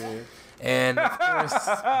mouth. That's right, yeah. And of course,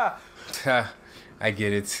 I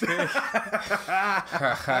get it. See?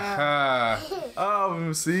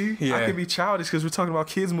 Yeah. I can be childish because we're talking about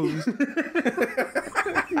kids' movies.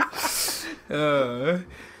 The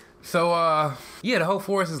whole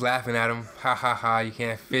forest is laughing at him. Ha ha ha, you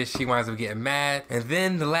can't fish. He winds up getting mad. And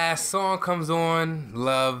then the last song comes on,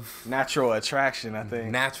 Love. Natural Attraction, I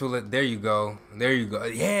think. There you go.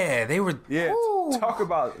 Yeah, they were. Yeah, talk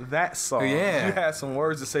about that song. Yeah. You had some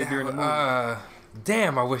words to say during the movie.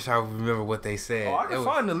 Damn, I wish I remember what they said. Oh, I can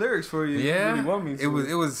find the lyrics for you. Yeah, if you really want me to.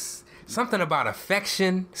 It was something about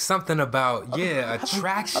affection, something about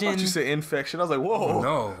attraction. I thought you said infection. I was like, whoa.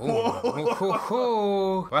 No.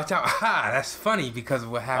 Whoa. Watch out. That's funny because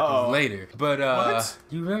of what happens later. But what?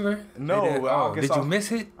 You remember? No. Did you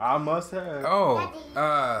miss it? I must have.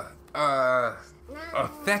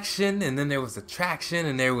 Affection, and then there was attraction,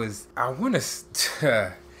 and there was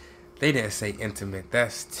they didn't say intimate.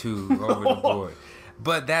 That's too over the board.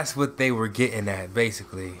 But that's what they were getting at,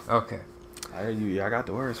 basically. Okay. I heard you. Yeah, I got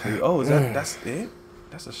the words for you. Oh, that's it?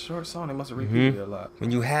 That's a short song. They must have repeated it a lot. When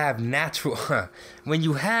you have natural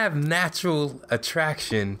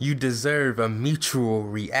attraction, you deserve a mutual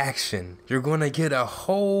reaction. You're gonna get a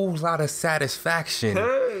whole lot of satisfaction.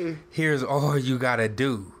 Hey. Here's all you gotta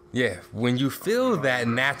do. Yeah, when you feel that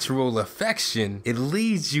natural affection, it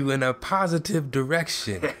leads you in a positive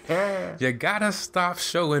direction. You gotta stop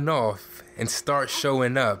showing off and start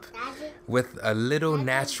showing up with a little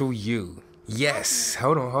natural you. Yes,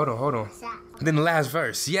 hold on. Then the last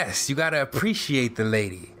verse, yes, you gotta appreciate the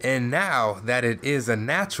lady. And now that it is a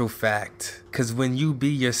natural fact, cause when you be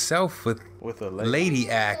yourself with a lady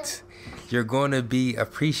act, you're gonna be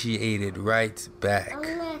appreciated right back.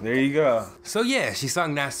 There you go. So yeah, she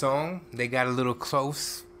sung that song. They got a little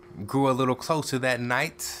close, grew a little closer that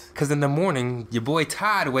night. Cause in the morning, your boy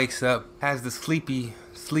Todd wakes up, has the sleepy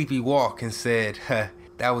walk and said,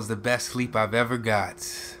 that was the best sleep I've ever got.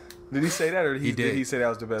 Did he say that, or He did. did he say that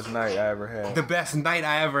was the best night I ever had? The best night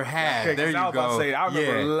I ever had. Okay, there you I was go. About to say, I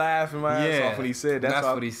remember laughing my ass off when he said that. That's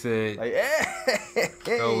what he said. Like, hey.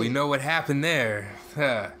 So we know what happened there.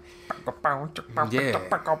 Yeah.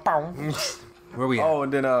 Where we at? Oh,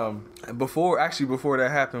 and then before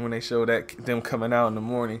that happened, when they showed them coming out in the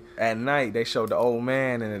morning, at night they showed the old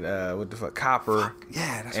man and what the fuck, Copper.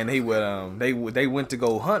 Yeah, that's and he would they went to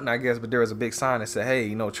go hunting, I guess, but there was a big sign that said,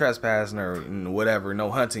 hey, no trespassing or whatever, no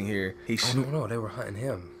hunting here. No, they were hunting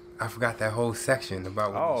him. I forgot that whole section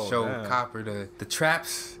about when they showed Copper the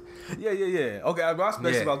traps. Yeah. Okay, I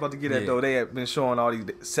was about to get at though. They had been showing all these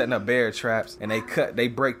setting up bear traps, and they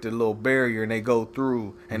break the little barrier and they go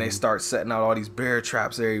through and they start setting out all these bear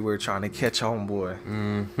traps everywhere trying to catch homeboy.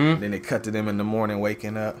 Then they cut to them in the morning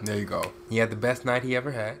waking up. There you go. He had the best night he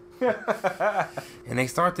ever had. And they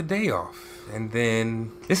start the day off, and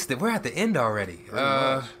then we're at the end already.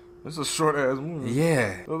 It's a short ass movie.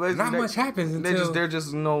 Yeah. Well, not much happens until they're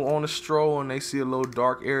just on a stroll and they see a little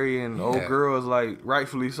dark area and the old girl is like,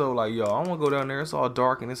 rightfully so, like, yo, I want to go down there. It's all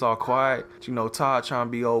dark and it's all quiet. Todd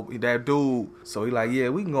trying to be that dude. So he like, yeah,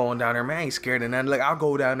 we can go on down there, man. I ain't scared of nothing. Like, I'll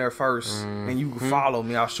go down there first and you can follow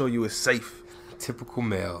me. I'll show you it's safe. Typical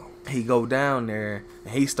male. He go down there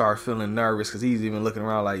and he start feeling nervous because he's even looking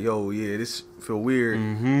around like, yo, yeah, this feel weird.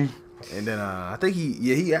 And then I think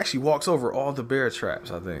he actually walks over all the bear traps,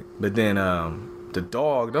 I think. But then the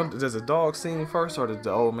dog, does the dog see him first or does the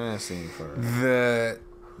old man see him first?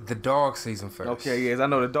 The dog sees him first. Okay, yes, I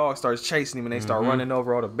know the dog starts chasing him and they start running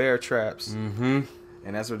over all the bear traps. And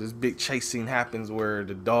that's where this big chase scene happens where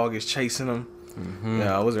the dog is chasing him.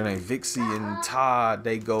 What's her name? Vixie and Todd,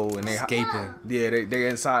 they go and they escaping. Yeah, they're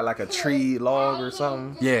inside like a tree log or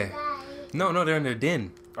something. Yeah. No, they're in their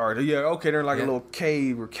den. Or they're in like a little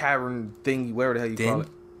cave or cavern thingy, whatever the hell you call it.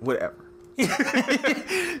 Whatever.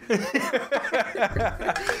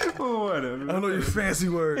 Whatever. I know your fancy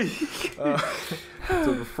word.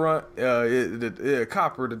 To the front,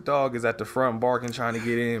 Copper, the dog, is at the front barking, trying to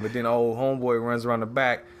get in, but then old homeboy runs around the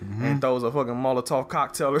back and throws a fucking Molotov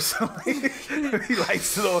cocktail or something.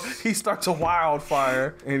 He starts a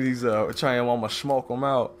wildfire, and he's trying to almost smoke him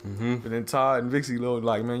out. But then Todd and Vixie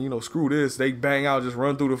like, man, screw this. They bang out, just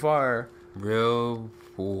run through the fire. Real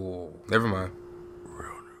fool. Never mind.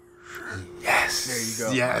 Yes. There you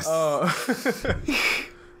go. Yes.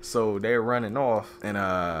 So they're running off, and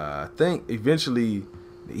I think eventually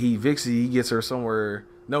Vixie gets her somewhere.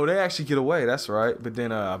 No, they actually get away. That's right. But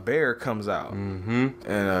then a bear comes out, and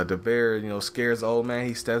the bear, scares the old man.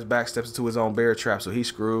 He steps into his own bear trap, so he's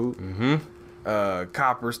screwed.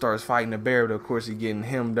 Copper starts fighting the bear, but of course he's getting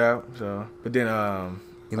hemmed out. So, but then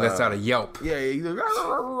he lets out a yelp. Yeah, he's like,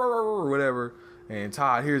 whatever. And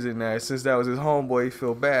Todd hears it now. Since that was his homeboy, he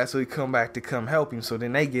feel bad, so he come back to come help him. So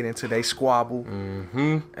then they get into they squabble.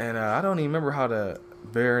 And I don't even remember how the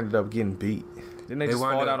bear ended up getting beat. Didn't they just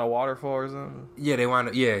fall down a waterfall or something? Yeah, they wind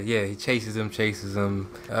up. Yeah. He chases them.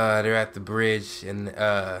 They're at the bridge, and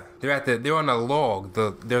they're on a log.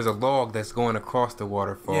 There's a log that's going across the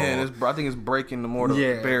waterfall. Yeah, I think it's breaking the more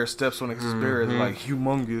the bear steps on it. Because the bear is like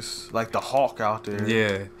humongous, like the hawk out there.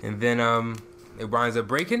 Yeah, and then it winds up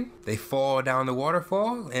breaking. They fall down the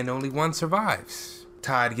waterfall, and only one survives.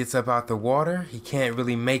 Todd gets up out the water. He can't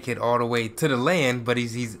really make it all the way to the land, but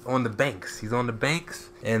he's on the banks.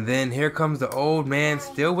 And then here comes the old man,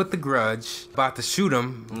 still with the grudge, about to shoot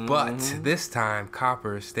him. But this time,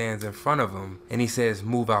 Copper stands in front of him, and he says,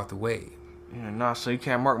 "Move out the way." Yeah, nah, so you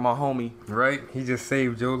can't mark my homie. Right? He just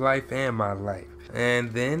saved your life and my life.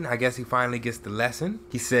 And then I guess he finally gets the lesson.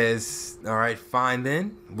 He says, "All right, fine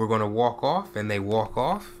then. We're going to walk off." And they walk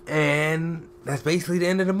off. And that's basically the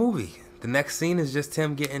end of the movie. The next scene is just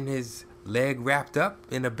him getting his leg wrapped up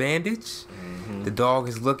in a bandage. The dog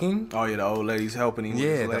is looking. Oh, yeah, the old lady's helping him with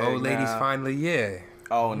his leg. The old lady's finally,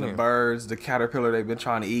 Oh, and the birds, the caterpillar they've been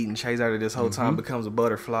trying to eat and chase out of this whole time becomes a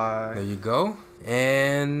butterfly. There you go.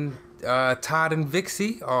 And Todd and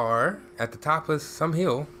Vixie are at the top of some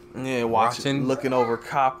hill. Yeah, watching, looking over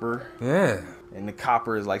Copper. Yeah. And the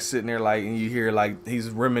Copper is like sitting there like, and you hear like he's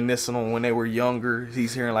reminiscing on when they were younger.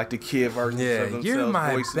 He's hearing like the kid versions of themselves. You're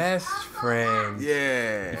my voices. best friend.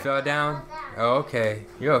 Yeah. You fell down? Oh, okay.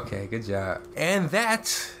 You're okay. Good job. And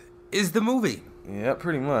that is the movie. Yeah,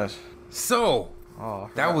 pretty much. So,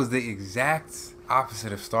 that was the exact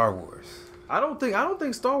opposite of Star Wars. I don't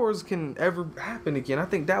think Star Wars can ever happen again. I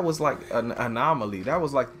think that was like an anomaly. That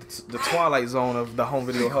was like the Twilight Zone of the home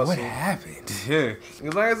video hustle. What happened? Yeah.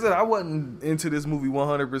 Because like I said, I wasn't into this movie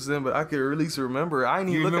 100%, but I could at least remember. I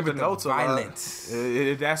didn't even look at the notes of violence.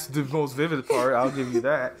 That's the most vivid part. I'll give you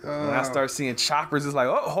that. When I start seeing choppers, it's like,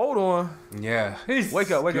 oh, hold on. Yeah.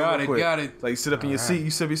 Wake up real quick. Got it. Like you sit up in your seat,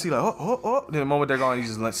 you sit in your seat like, oh. Then the moment they're gone, you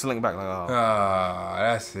just like slink back like, oh.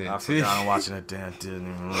 That's it. I forgot I'm watching a damn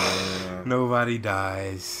Disney. Nobody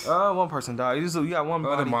dies. One person died. You got one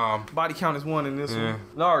body. Mom. Body count is one in this one.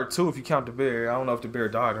 No, or two if you count the bear. I don't know if the bear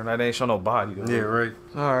died or not. They ain't show no body though. Yeah, right.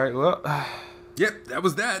 All right, well. Yep, that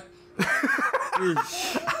was that.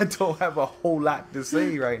 I don't have a whole lot to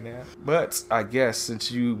say right now. But I guess since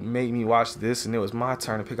you made me watch this and it was my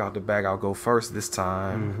turn to pick out the bag, I'll go first this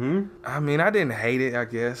time. I mean, I didn't hate it, I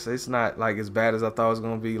guess. It's not like as bad as I thought it was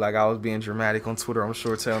going to be. Like I was being dramatic on Twitter, I'm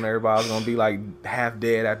sure, telling everybody I was going to be like half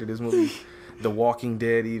dead after this movie. The Walking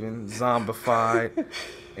Dead even, zombified,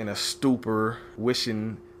 in a stupor,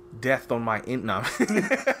 wishing death on my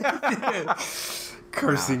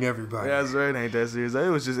cursing everybody. That's right, ain't that serious?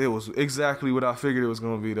 It was exactly what I figured it was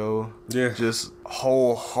gonna be though. Yeah. Just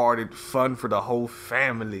wholehearted fun for the whole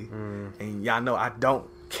family. And y'all know I don't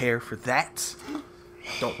care for that.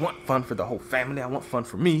 I don't want fun for the whole family. I want fun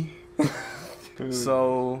for me.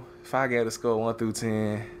 So if I get a score 1 through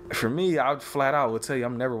 10, for me, I would flat out would tell you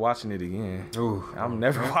I'm never watching it again. Ooh, I'm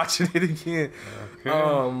never watching it again.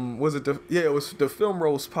 Okay. It was the Film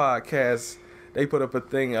Roast podcast. They put up a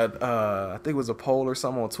thing, I think it was a poll or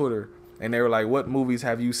something on Twitter, and they were like, what movies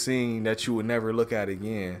have you seen that you would never look at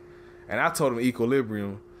again? And I told them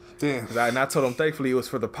Equilibrium. Damn. And I told them, thankfully, it was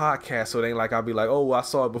for the podcast, so it ain't like I'll be like, oh, I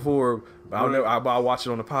saw it before, but I'll watch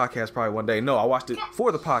it on the podcast probably one day. No, I watched it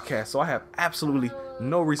for the podcast, so I have absolutely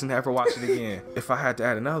no reason to ever watch it again. If I had to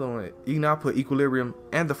add another one, I'll put Equilibrium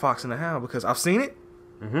and The Fox and the Hound, because I've seen it.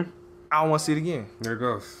 I don't want to see it again. There it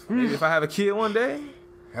goes. Maybe if I have a kid one day.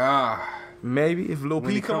 Maybe if Lil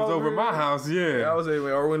P comes over my house, I was saying,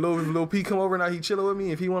 or when Lil P come over and he chilling with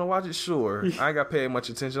me, if he want to watch it, sure. I ain't got to pay much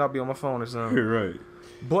attention. I'll be on my phone or something. Right.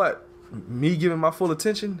 But me giving my full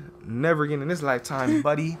attention, never again in this lifetime,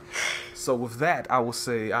 buddy. So with that, I will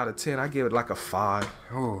say out of 10, I give it like a 5.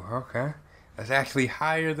 Oh, okay. That's actually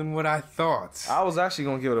higher than what I thought. I was actually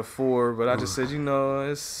gonna give it a 4, but I just said,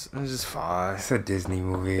 it's just 5. It's a Disney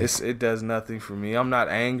movie. It does nothing for me. I'm not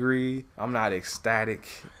angry. I'm not ecstatic.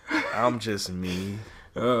 I'm just me.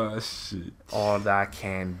 Oh shit! All that I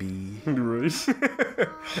can be. Right.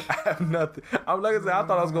 I have nothing. I'm like I said, I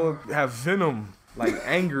thought I was gonna have venom, like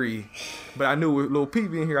angry, but I knew with Lil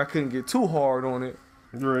Peep being here, I couldn't get too hard on it.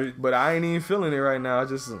 Right. But I ain't even feeling it right now. I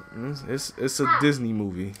just it's a Disney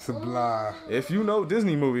movie. It's a blah. If you know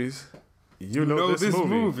Disney movies, you know this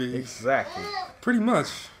movie. Exactly. Pretty much.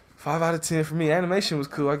 5 out of 10 for me. Animation was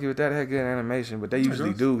cool. I give it that. It had good animation, but they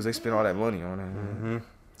usually do because they spend all that money on it. Mm-hmm.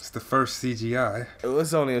 It's the first CGI.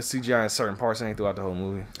 It's only a CGI in certain parts. It ain't throughout the whole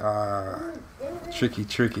movie.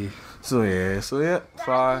 Tricky. So yeah,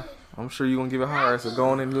 5. I'm sure you're gonna give it higher. So go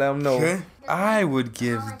on and let them know. Okay. I would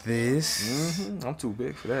give this. I'm too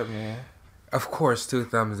big for that, man. Of course, 2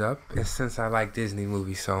 thumbs up. And since I like Disney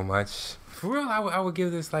movies so much, for real, I would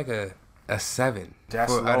give this like a 7.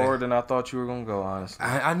 That's lower than I thought you were gonna go, honestly.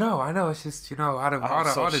 I know. It's just, out of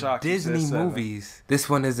all the Disney movies, this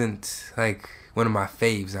one isn't like one of my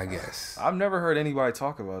faves, I guess. I've never heard anybody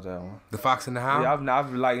talk about that one. The Fox and the Hound? Yeah,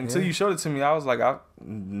 I've like until you showed it to me, I was like, I've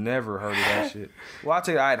never heard of that shit. Well, I'll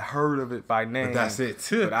tell you, I had heard of it by name. But that's it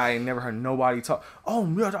too. But I ain't never heard nobody talk. Oh,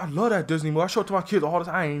 yeah, I love that Disney movie. I show it to my kids all the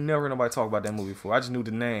time. I ain't never heard nobody talk about that movie before. I just knew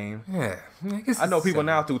the name. Yeah. I know people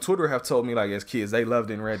now through Twitter have told me, like, as kids, they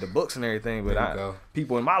loved it and read the books and everything. But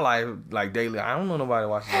people in my life, like, daily, I don't know nobody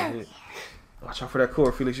watching that shit. Watch out for that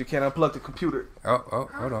cord, Felix. You can't unplug the computer. Oh,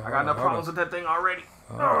 hold on. I got enough problems with that thing already.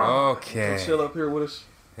 Okay. So chill up here with us.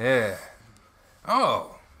 Yeah.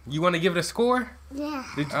 Oh, you want to give it a score? Yeah.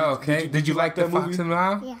 Did you like the movie? Fox and the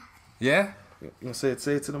Hound? Yeah. Yeah? You want to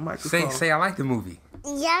say it to the microphone? Say I like the movie.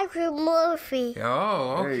 Yeah, good movie.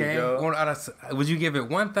 Oh, okay. There you go. Would you give it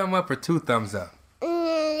 1 thumb up or 2 thumbs up?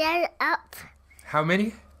 Yeah, up. How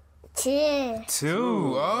many? 2.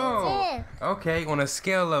 2. Oh. Okay. On a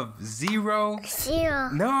scale of 0. 0.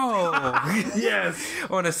 No. Yes.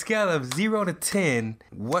 On a scale of 0 to 10,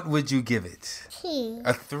 what would you give it? 2.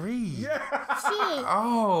 A 3. Yeah. 2.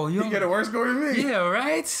 Oh, You get a worse score than me. Yeah,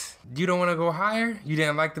 right? You don't want to go higher? You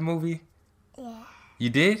didn't like the movie? Yeah. You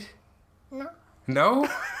did? No. No?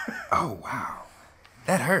 Oh, wow.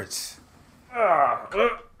 That hurts.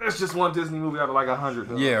 That's just one Disney movie out of like 100.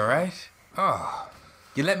 Though. Yeah, right? Oh.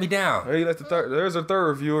 You let me down. Hey, there's a third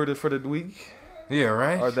reviewer for the week. Yeah,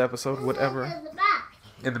 right? Or the episode, whatever. In the back.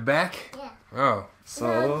 In the back? Yeah. Oh. So,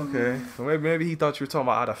 okay. So maybe he thought you were talking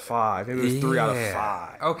about out of 5. Maybe it was 3 out of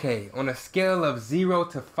 5. Okay, on a scale of 0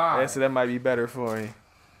 to 5. Yeah, so that might be better for you.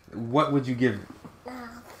 What would you give it?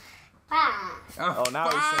 5. Oh, now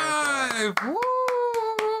he's saying 5.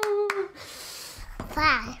 Woo!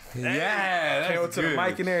 5. Yeah, that's Came to the good.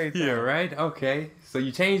 mic and everything. Yeah, right? Okay. So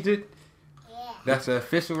you changed it? Yeah. That's the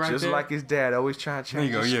official right Just there? like his dad, always trying to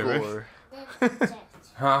change There you the go, yeah, score.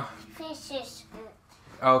 Huh? Fishes.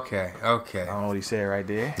 Okay. I don't know what he said right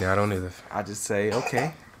there. Yeah, I don't either. I just say,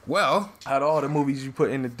 okay. Well, Out of all the movies you put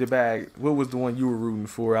in the bag, what was the one you were rooting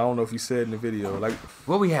for? I don't know if you said in the video. Like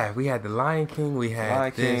what we had? We had The Lion King. We had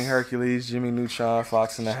Lion King, this. Hercules, Jimmy Neutron,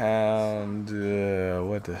 Fox and the Hound.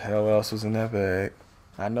 What the hell else was in that bag?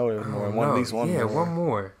 I know there was more. At least one more. Yeah, one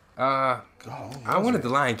more. I wanted The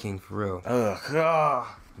Lion King for real. Ugh.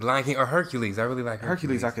 The Lion King or Hercules. I really like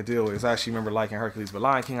Hercules I could deal with. I actually remember liking Hercules, but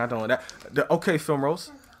Lion King I don't. Okay, Film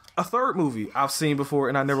Rose. A third movie I've seen before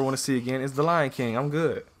and I never want to see again is The Lion King. I'm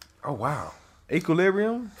good. Oh wow.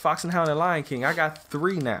 Equilibrium, Fox and Hound, and Lion King. I got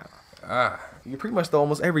 3 now. You pretty much throw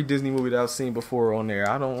almost every Disney movie that I've seen before on there.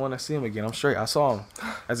 I don't want to see them again. I'm straight. I saw them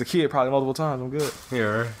as a kid probably multiple times. I'm good.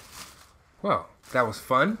 Here. Well, that was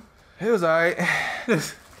fun. It was alright.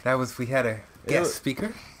 We had a guest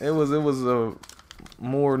speaker. It was a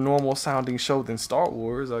more normal sounding show than Star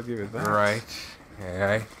Wars. I'll give it that. Right.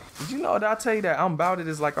 Alright. Did you know that I tell you that I'm About It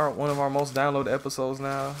is like one of our most downloaded episodes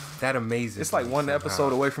now? That amazing. It's like one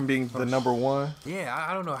episode away from being the number 1. Yeah,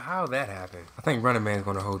 I don't know how that happened. I think Running Man's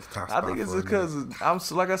gonna hold the top spot. I think it's for a minute.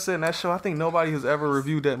 because like I said in that show, I think nobody has ever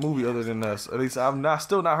reviewed that movie other than us. At least I've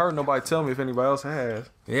still not heard nobody tell me if anybody else has.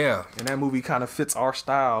 Yeah. And that movie kind of fits our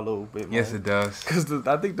style a little bit. Yes, it does. Because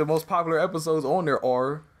I think the most popular episodes on there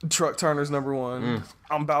are Truck Turner's number 1.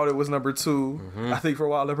 I'm About It was number 2. I think for a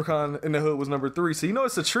while Leprechaun in the Hood was number 3. So you know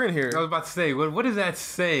it's a trend here. I was about to say, what does that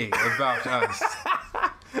say about us?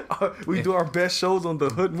 We do our best shows on the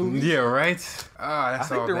Hood movies. Yeah, right? I That's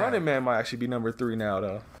think all The bad. Running Man might actually be number 3 now,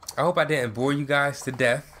 though. I hope I didn't bore you guys to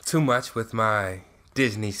death too much with my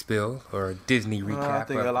Disney spill or Disney recap. I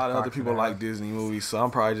think a lot of other people like Disney movies, so I'm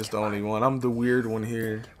probably just the only one. I'm the weird one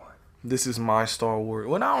here. This is my Star Wars.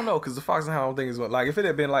 Well, I don't know, because the Fox and Hound I don't think is what, like, if it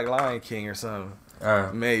had been like Lion King or something,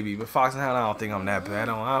 maybe. But Fox and Hound, I don't think I'm that bad.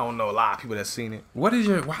 I don't know a lot of people that seen it. Why don't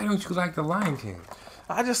you like the Lion King?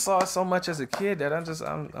 I just saw it so much as a kid that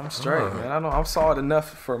I'm straight, man. I saw it enough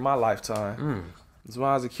for my lifetime. As when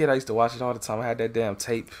I was a kid, I used to watch it all the time. I had that damn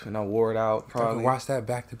tape, and I wore it out. Probably I could watch that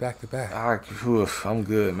back to back to back. I'm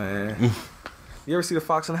good, man. You ever see the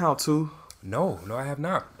Fox and Hound 2? No, I have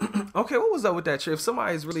not. Okay, what was up with that trip? If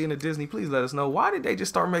somebody's really into Disney, please let us know. Why did they just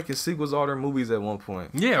start making sequels to all their movies at one point?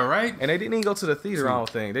 Yeah, right? And they didn't even go to the theater, I don't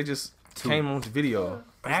think. They just came on video.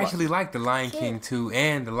 I actually like The Lion King 2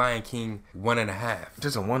 and The Lion King 1.5.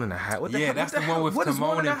 Just a 1.5? What the hell? That's the one with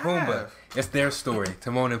Timon and Pumbaa. It's their story,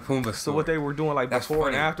 Timon and Pumbaa story. So what they were doing, like, That's before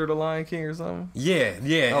funny. and after The Lion King or something? Yeah.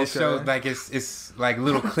 Okay. It shows, like, it's like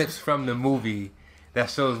little clips from the movie that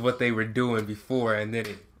shows what they were doing before, and then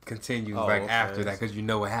it continues after that, because you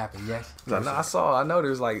know what happened. Yes. I know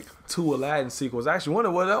there's like 2 Aladdin sequels. Actually, one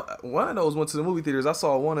of those went to the movie theaters. I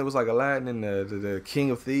saw one that was like Aladdin and the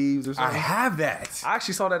King of Thieves or something. I have that. I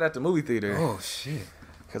actually saw that at the movie theater. Oh shit.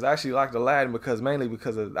 Because I actually liked Aladdin mainly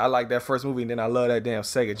because I liked that first movie, and then I love that damn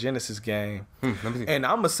Sega Genesis game. Let me see. And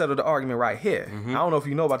I'm gonna settle the argument right here. I don't know if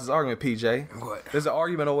you know about this argument, PJ. What? There's an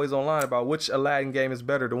argument always online about which Aladdin game is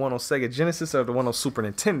better, the one on Sega Genesis or the one on Super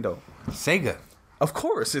Nintendo. Sega. Of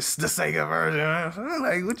course, it's the Sega version.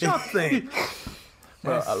 Like, what y'all think?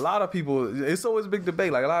 But a lot of people, it's always a big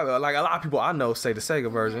debate. Like a lot of people I know say the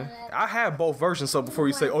Sega version. I had both versions, so before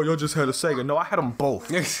you say, "Oh, y'all just had a Sega," no, I had them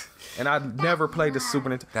both. And I never played the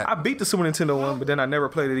Super Nintendo. I beat the Super Nintendo one, but then I never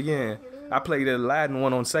played it again. I played the Aladdin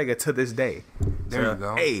one on Sega to this day. There you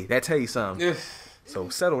go. Hey, that tell you something. So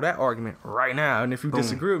settle that argument right now. And if you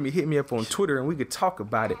disagree with me, hit me up on Twitter and we could talk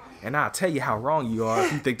about it. And I'll tell you how wrong you are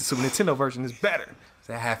if you think the Super Nintendo version is better.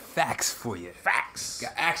 So I have facts for you. Facts.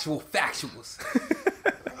 Got actual factuals.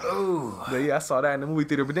 Ooh. But yeah, I saw that in the movie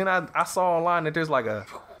theater. But then I saw online that there's like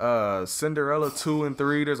a Cinderella 2 and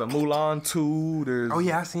 3. There's a Mulan 2. There's Oh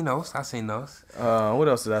yeah, I seen those. what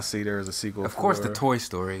else did I see? There was a sequel. Of course, the Toy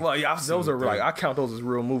Story. Well, yeah, those are like I count those as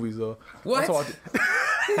real movies though. What?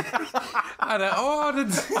 Out of all the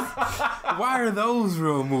why are those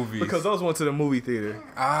real movies? Because those went to the movie theater.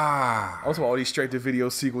 I was talking about all these straight to video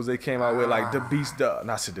sequels they came out with, like the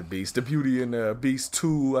Beauty and the Beast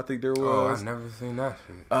 2. I think there was. Oh, I've never seen that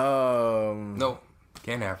shit. No,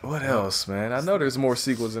 can't have. What else, man? I know there's more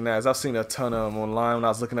sequels than that. As I've seen a ton of them online when I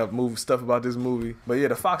was looking up stuff about this movie. But yeah,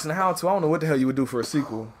 the Fox and the Hound 2. I don't know what the hell you would do for a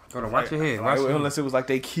sequel. Hold on, watch your head. Unless it was like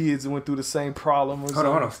they kids and went through the same problem or something.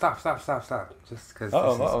 Hold on, stop. Just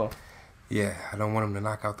because. Yeah, I don't want him to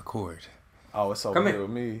knock out the cord. Oh, it's over here with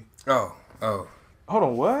me. Oh. Hold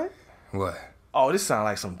on, what? What? Oh, this sounds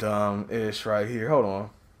like some dumb-ish right here. Hold on.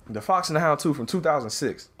 The Fox and the Hound 2 from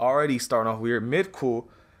 2006. Already starting off weird. Mid-cool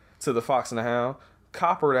to the Fox and the Hound.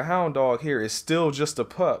 Copper, the hound dog here, is still just a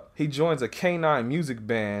pup. He joins a canine music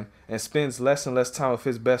band and spends less and less time with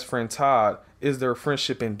his best friend Todd. Is their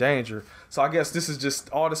friendship in danger? So I guess this is just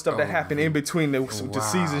all the stuff that happened in between the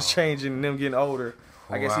seasons changing and them getting older.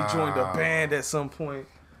 I guess he joined a band at some point.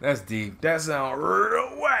 That's deep. That sounds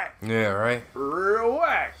real whack. Yeah, right? Real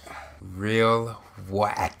whack. Real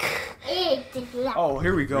whack. Oh,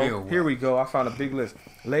 here we go. Here we go. I found a big list.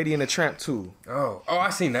 Lady and the Tramp 2. Oh, I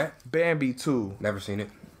seen that. Bambi 2. Never seen it.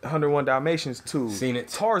 101 Dalmatians 2. Seen it.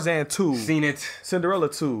 Tarzan 2. Seen it. Cinderella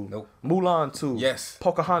 2. Nope. Mulan 2. Yes.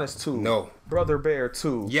 Pocahontas 2. No. Brother Bear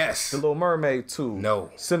 2. Yes. The Little Mermaid 2. No.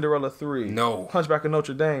 Cinderella 3. No. Hunchback of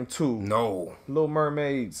Notre Dame 2. No. Little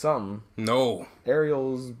Mermaid something. No.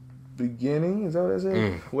 Ariel's Beginning? Is that what it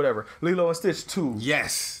is? Whatever. Lilo and Stitch 2.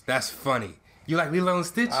 Yes. That's funny. You like Lilo and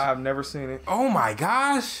Stitch? I've never seen it. Oh my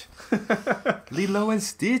gosh. Lilo and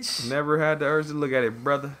Stitch. Never had the urge to look at it,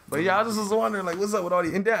 brother. But yeah, I just was wondering, like, what's up with all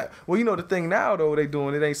these? And that, well, you know the thing now though, they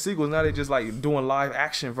doing it ain't sequels. Now they just like doing live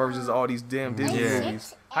action versions of all these damn Disney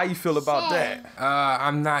movies. How you feel about that?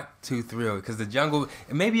 I'm not too thrilled because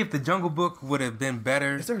maybe if the Jungle Book would have been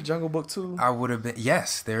better. Is there a Jungle Book too? I would have been.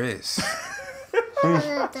 Yes, there is.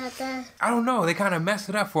 I don't know. They kind of messed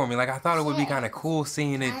it up for me. Like I thought it would be kind of cool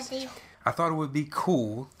seeing it. I thought it would be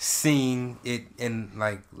cool seeing it in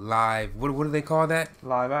like live. What do they call that?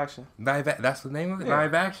 Live action. That's the name of it. Yeah.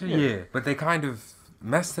 Live action. Yeah. But they kind of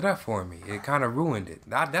messed it up for me. It kind of ruined it.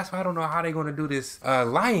 That's why I don't know how they're gonna do this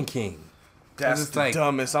Lion King. That's the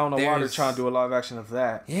dumbest. I don't know why they're trying to do a live action of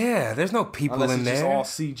that. Yeah, there's no people Unless in it's there. just all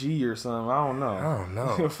CG or something. I don't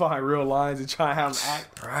know. You'll find real lions and try and have them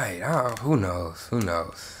act. Right. Who knows?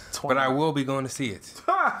 But I will be going to see it.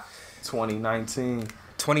 2019.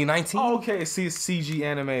 2019. Oh, okay, see, it's CG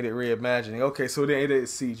animated reimagining. Okay, so then it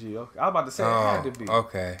is CG. Okay, I was about to say it had to be.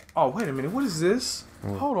 Okay. Oh, wait a minute. What is this?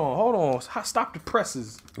 Hold on. Stop the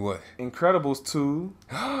presses. What? Incredibles 2.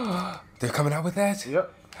 They're coming out with that?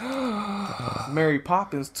 Yep. Mary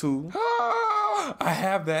Poppins 2. I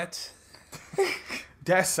have that.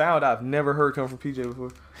 That sound I've never heard come from PJ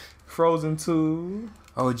before. Frozen 2.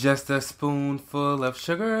 Oh, just a spoonful of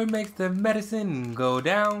sugar makes the medicine go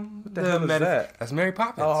down. What the hell is that? That's Mary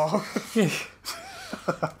Poppins. Oh.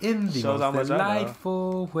 In the Shows how most much I know.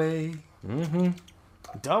 delightful way. Mm-hmm.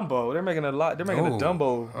 Dumbo. They're making a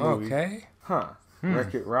Dumbo movie. Okay. Huh.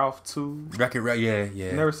 Wreck-It Ralph 2. Wreck-It Ralph,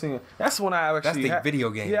 yeah. Never seen it. That's one I actually... That's the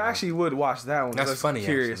video game. Yeah, I actually would watch that one. That's funny,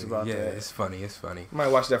 Curious actually. about Yeah, that. it's funny. Might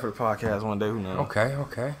watch that for the podcast one day. Who knows?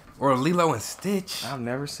 Okay. Or Lilo and Stitch. I've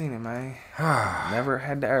never seen it, man. Never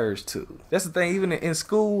had the urge to. That's the thing. Even in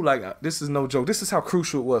school, like, this is no joke. This is how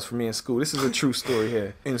crucial it was for me in school. This is a true story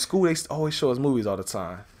here. In school, they always show us movies all the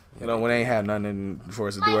time. You know, when they ain't have nothing for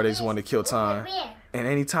us to do, or they just wanted to kill time. And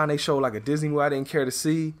anytime they show like a Disney movie I didn't care to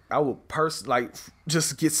see, I would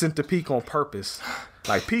just get sent to Peak on purpose.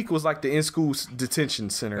 Like Peak was like the in-school detention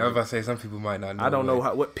center. I was about to say some people might not know. I don't know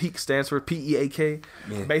what Peak stands for. PEAK.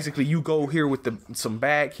 Yeah. Basically, you go here with some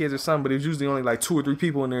bad kids or something, but it was usually only like 2 or 3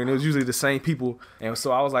 people in there, and it was usually the same people. And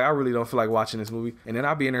so I was like, I really don't feel like watching this movie. And then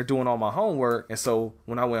I'd be in there doing all my homework. And so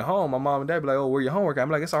when I went home, my mom and dad be like, "Oh, where your homework?" I'm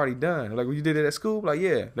like, "It's already done." They're like, "Well, you did it at school?" I'm like,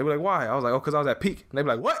 "Yeah." They be like, "Why?" I was like, "Oh, because I was at Peak." And they be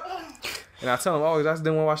like, "What?" And I tell them, "Oh, I just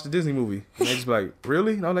didn't want to watch the Disney movie." And they just be like,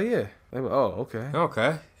 "Really?" And I was like, "Yeah." They be like, "Oh, okay."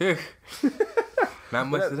 Okay. Not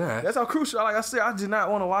much of that. That's how crucial. Like I said, I did not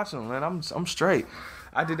want to watch them, man. I'm straight.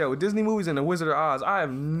 I did that with Disney movies and The Wizard of Oz. I have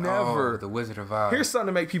never. Oh, The Wizard of Oz. Here's something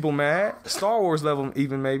to make people mad. Star Wars level,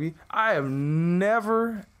 even maybe. I have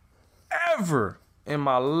never, ever in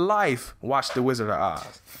my life watched The Wizard of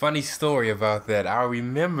Oz. Funny story about that. I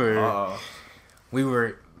remember we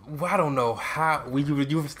were. I don't know how you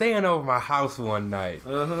were staying over my house one night.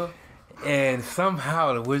 And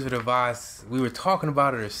somehow The Wizard of Oz, we were talking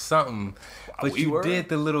about it or something. But you did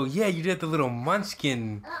the little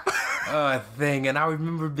munchkin thing, and I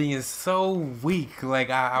remember being so weak. Like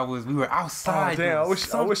we were outside. Oh damn! I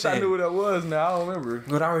wish I knew what that was. Now I don't remember.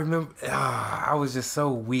 But I remember, I was just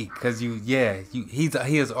so weak because he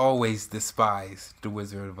has always despised The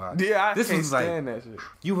Wizard of Oz. Yeah, this can't was stand like that shit.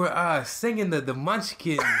 You were singing the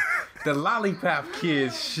munchkin, the lollipop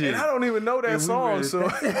kids shit. And I don't even know that song, so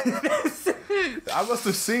I must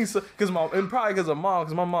have seen some probably because of mom,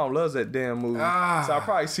 because my mom loves that damn movie. So I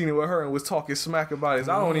probably seen it with her and was talking smack about it.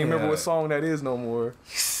 So I don't even remember what song that is no more.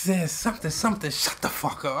 He said something. Shut the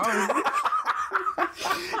fuck up.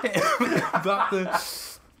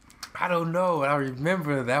 I don't know. I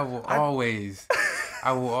remember that I will always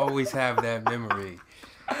have that memory.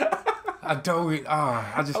 I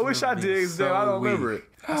wish I did. So I don't remember it.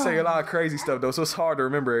 I say a lot of crazy stuff though, so it's hard to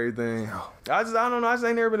remember everything. I don't know. I just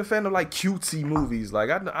ain't never been a fan of like cutesy movies.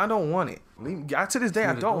 Like I don't want it. To this day,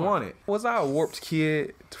 I don't want it. Was I a warped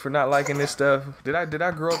kid for not liking this stuff? Did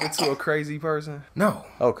I grow up into a crazy person? No.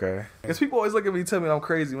 Okay. Because people always look at me and tell me I'm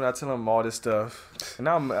crazy when I tell them all this stuff. And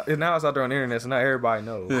now it's out there on the internet, so now everybody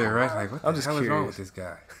knows. Yeah, right. Like what the hell is wrong with curious. this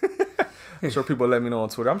guy? I'm sure people let me know on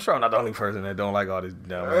Twitter. I'm sure I'm not the only person that don't like all this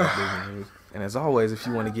dumb Disney news. And as always, if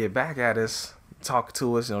you want to get back at us, talk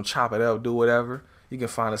to us, chop it up, do whatever, you can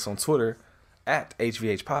find us on Twitter at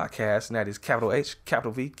HVH Podcast, and that is capital H,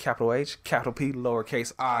 capital V, capital H, capital P,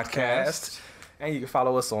 lowercase Oddcast. And you can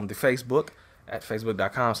follow us on the Facebook at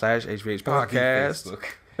facebook.com/HVH Podcast.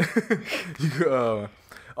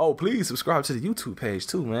 Please subscribe to the YouTube page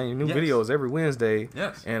too, man. Your new videos every Wednesday.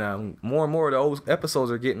 Yes. And more and more of the old episodes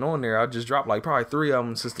are getting on there. I just dropped like probably 3 of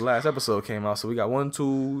them since the last episode came out. So we got 1,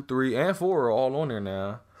 2, 3, and 4 are all on there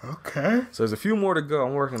now. Okay. So there's a few more to go.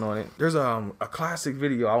 I'm working on it. There's a classic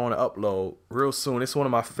video I want to upload real soon. It's one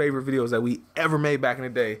of my favorite videos that we ever made back in the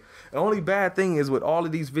day. The only bad thing is with all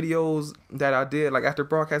of these videos that I did, like after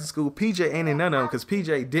broadcasting school, PJ ain't in none of them because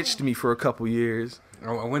PJ ditched me for a couple years.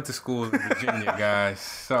 I went to school in Virginia, guys.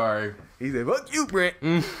 Sorry. He said, "Fuck you, Brent.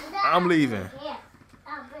 I'm leaving."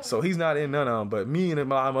 So he's not in none of them, but me and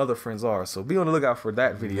my other friends are. So be on the lookout for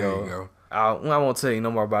that video. There you go. I won't tell you no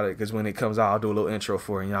more about it because when it comes out, I'll do a little intro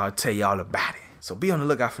for it and I'll tell y'all about it. So be on the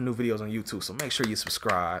lookout for new videos on YouTube. So make sure you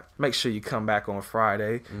subscribe. Make sure you come back on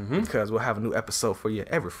Friday because we'll have a new episode for you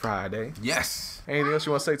every Friday. Yes. Anything else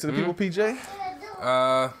you want to say to the people, PJ?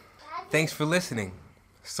 Thanks for listening.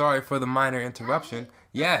 Sorry for the minor interruption.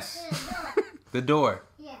 Yes. The door.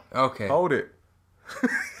 Yeah. Okay. Hold it.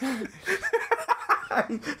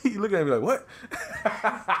 He looking at me like, what?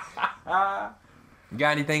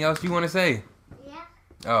 Got anything else you want to say? Yeah.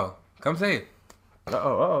 Oh, come say it.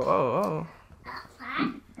 Oh. A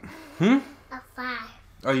 5. Hmm? A 5.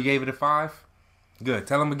 Oh, you gave it a 5? Good.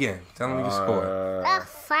 Tell him again. Tell him your score. A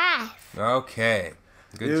 5. Okay.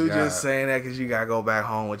 Good You job. just saying that because you gotta go back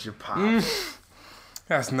home with your pops.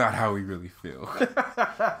 That's not how we really feel.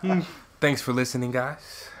 Thanks for listening,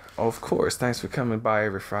 guys. Of course. Thanks for coming by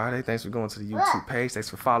every Friday. Thanks for going to the YouTube page. Thanks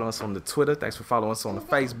for following us on the Twitter. Thanks for following us on the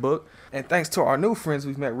Facebook. And thanks to our new friends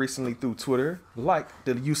we've met recently through Twitter, like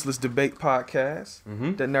the Useless Debate Podcast,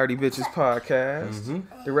 the Nerdy Bitches Podcast,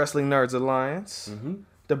 the Wrestling Nerds Alliance,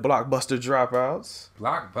 the Blockbuster Dropouts.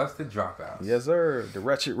 Blockbuster Dropouts. Yes, sir. The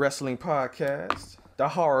Wretched Wrestling Podcast, the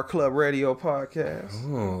Horror Club Radio Podcast,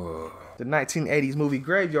 Ooh. the 1980s Movie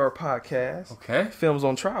Graveyard Podcast, Okay. Films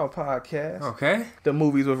on Trial Podcast, Okay. the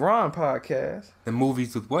Movies with Ron Podcast, The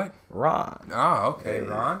movies with what? Ron, Oh, okay,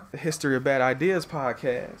 Ron. the History of Bad Ideas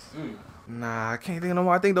Podcast. Nah, I can't think of no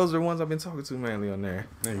more. I think those are the ones I've been talking to mainly on there.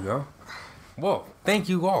 There you go. Well, thank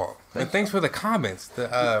you all. And thanks for the comments,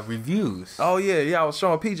 the reviews. Oh, yeah, I was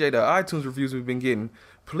showing PJ the iTunes reviews we've been getting.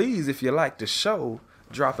 Please, if you like the show,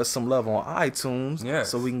 drop us some love on iTunes. Yes.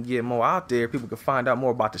 So we can get more out there. People can find out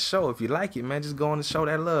more about the show. If you like it, man, just go on and show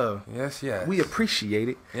that love. Yes, yes. We appreciate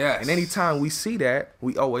it. Yes. And anytime we see that,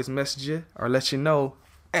 we always message you or let you know,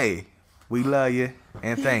 hey, we love you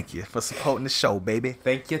and thank you for supporting the show, baby.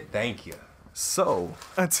 Thank you, thank you. So,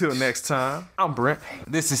 until next time, I'm Brent.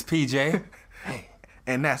 This is PJ.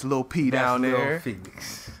 And that's Lil P That's down Lil there.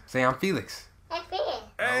 Felix. Say I'm Felix. A 5. All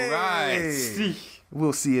right. Hey.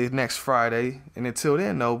 We'll see you next Friday. And until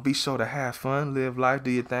then, though, be sure to have fun, live life, do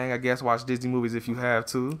your thing. I guess watch Disney movies if you have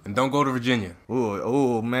to. And don't go to Virginia.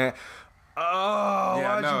 Oh, man. Oh,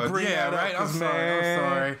 Yeah, why'd no, you bring yeah, that up? right? I'm 'Cause, sorry, I'm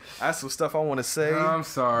sorry. That's some stuff I want to say. I'm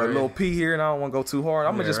sorry. But Lil P here, and I don't want to go too hard.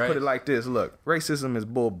 I'm going Yeah, to just put right. it like this. Look, racism is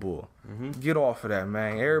bull. Get off of that,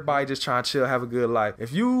 man. Everybody just trying to chill, have a good life.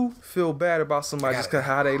 If you feel bad about somebody just because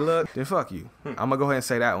how they look, then fuck you. I'm going to go ahead and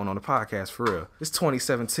say that one on the podcast for real. It's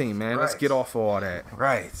 2017, man. Let's Right. get off of all that.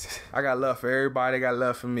 Right. I got love for everybody. They got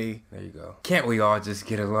love for me. There you go. Can't we all just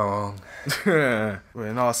get along? But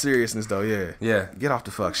in all seriousness, though, yeah. Yeah. Get off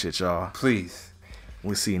the fuck shit, y'all. Please.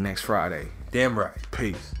 We'll see you next Friday. Damn right.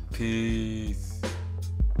 Peace. Peace.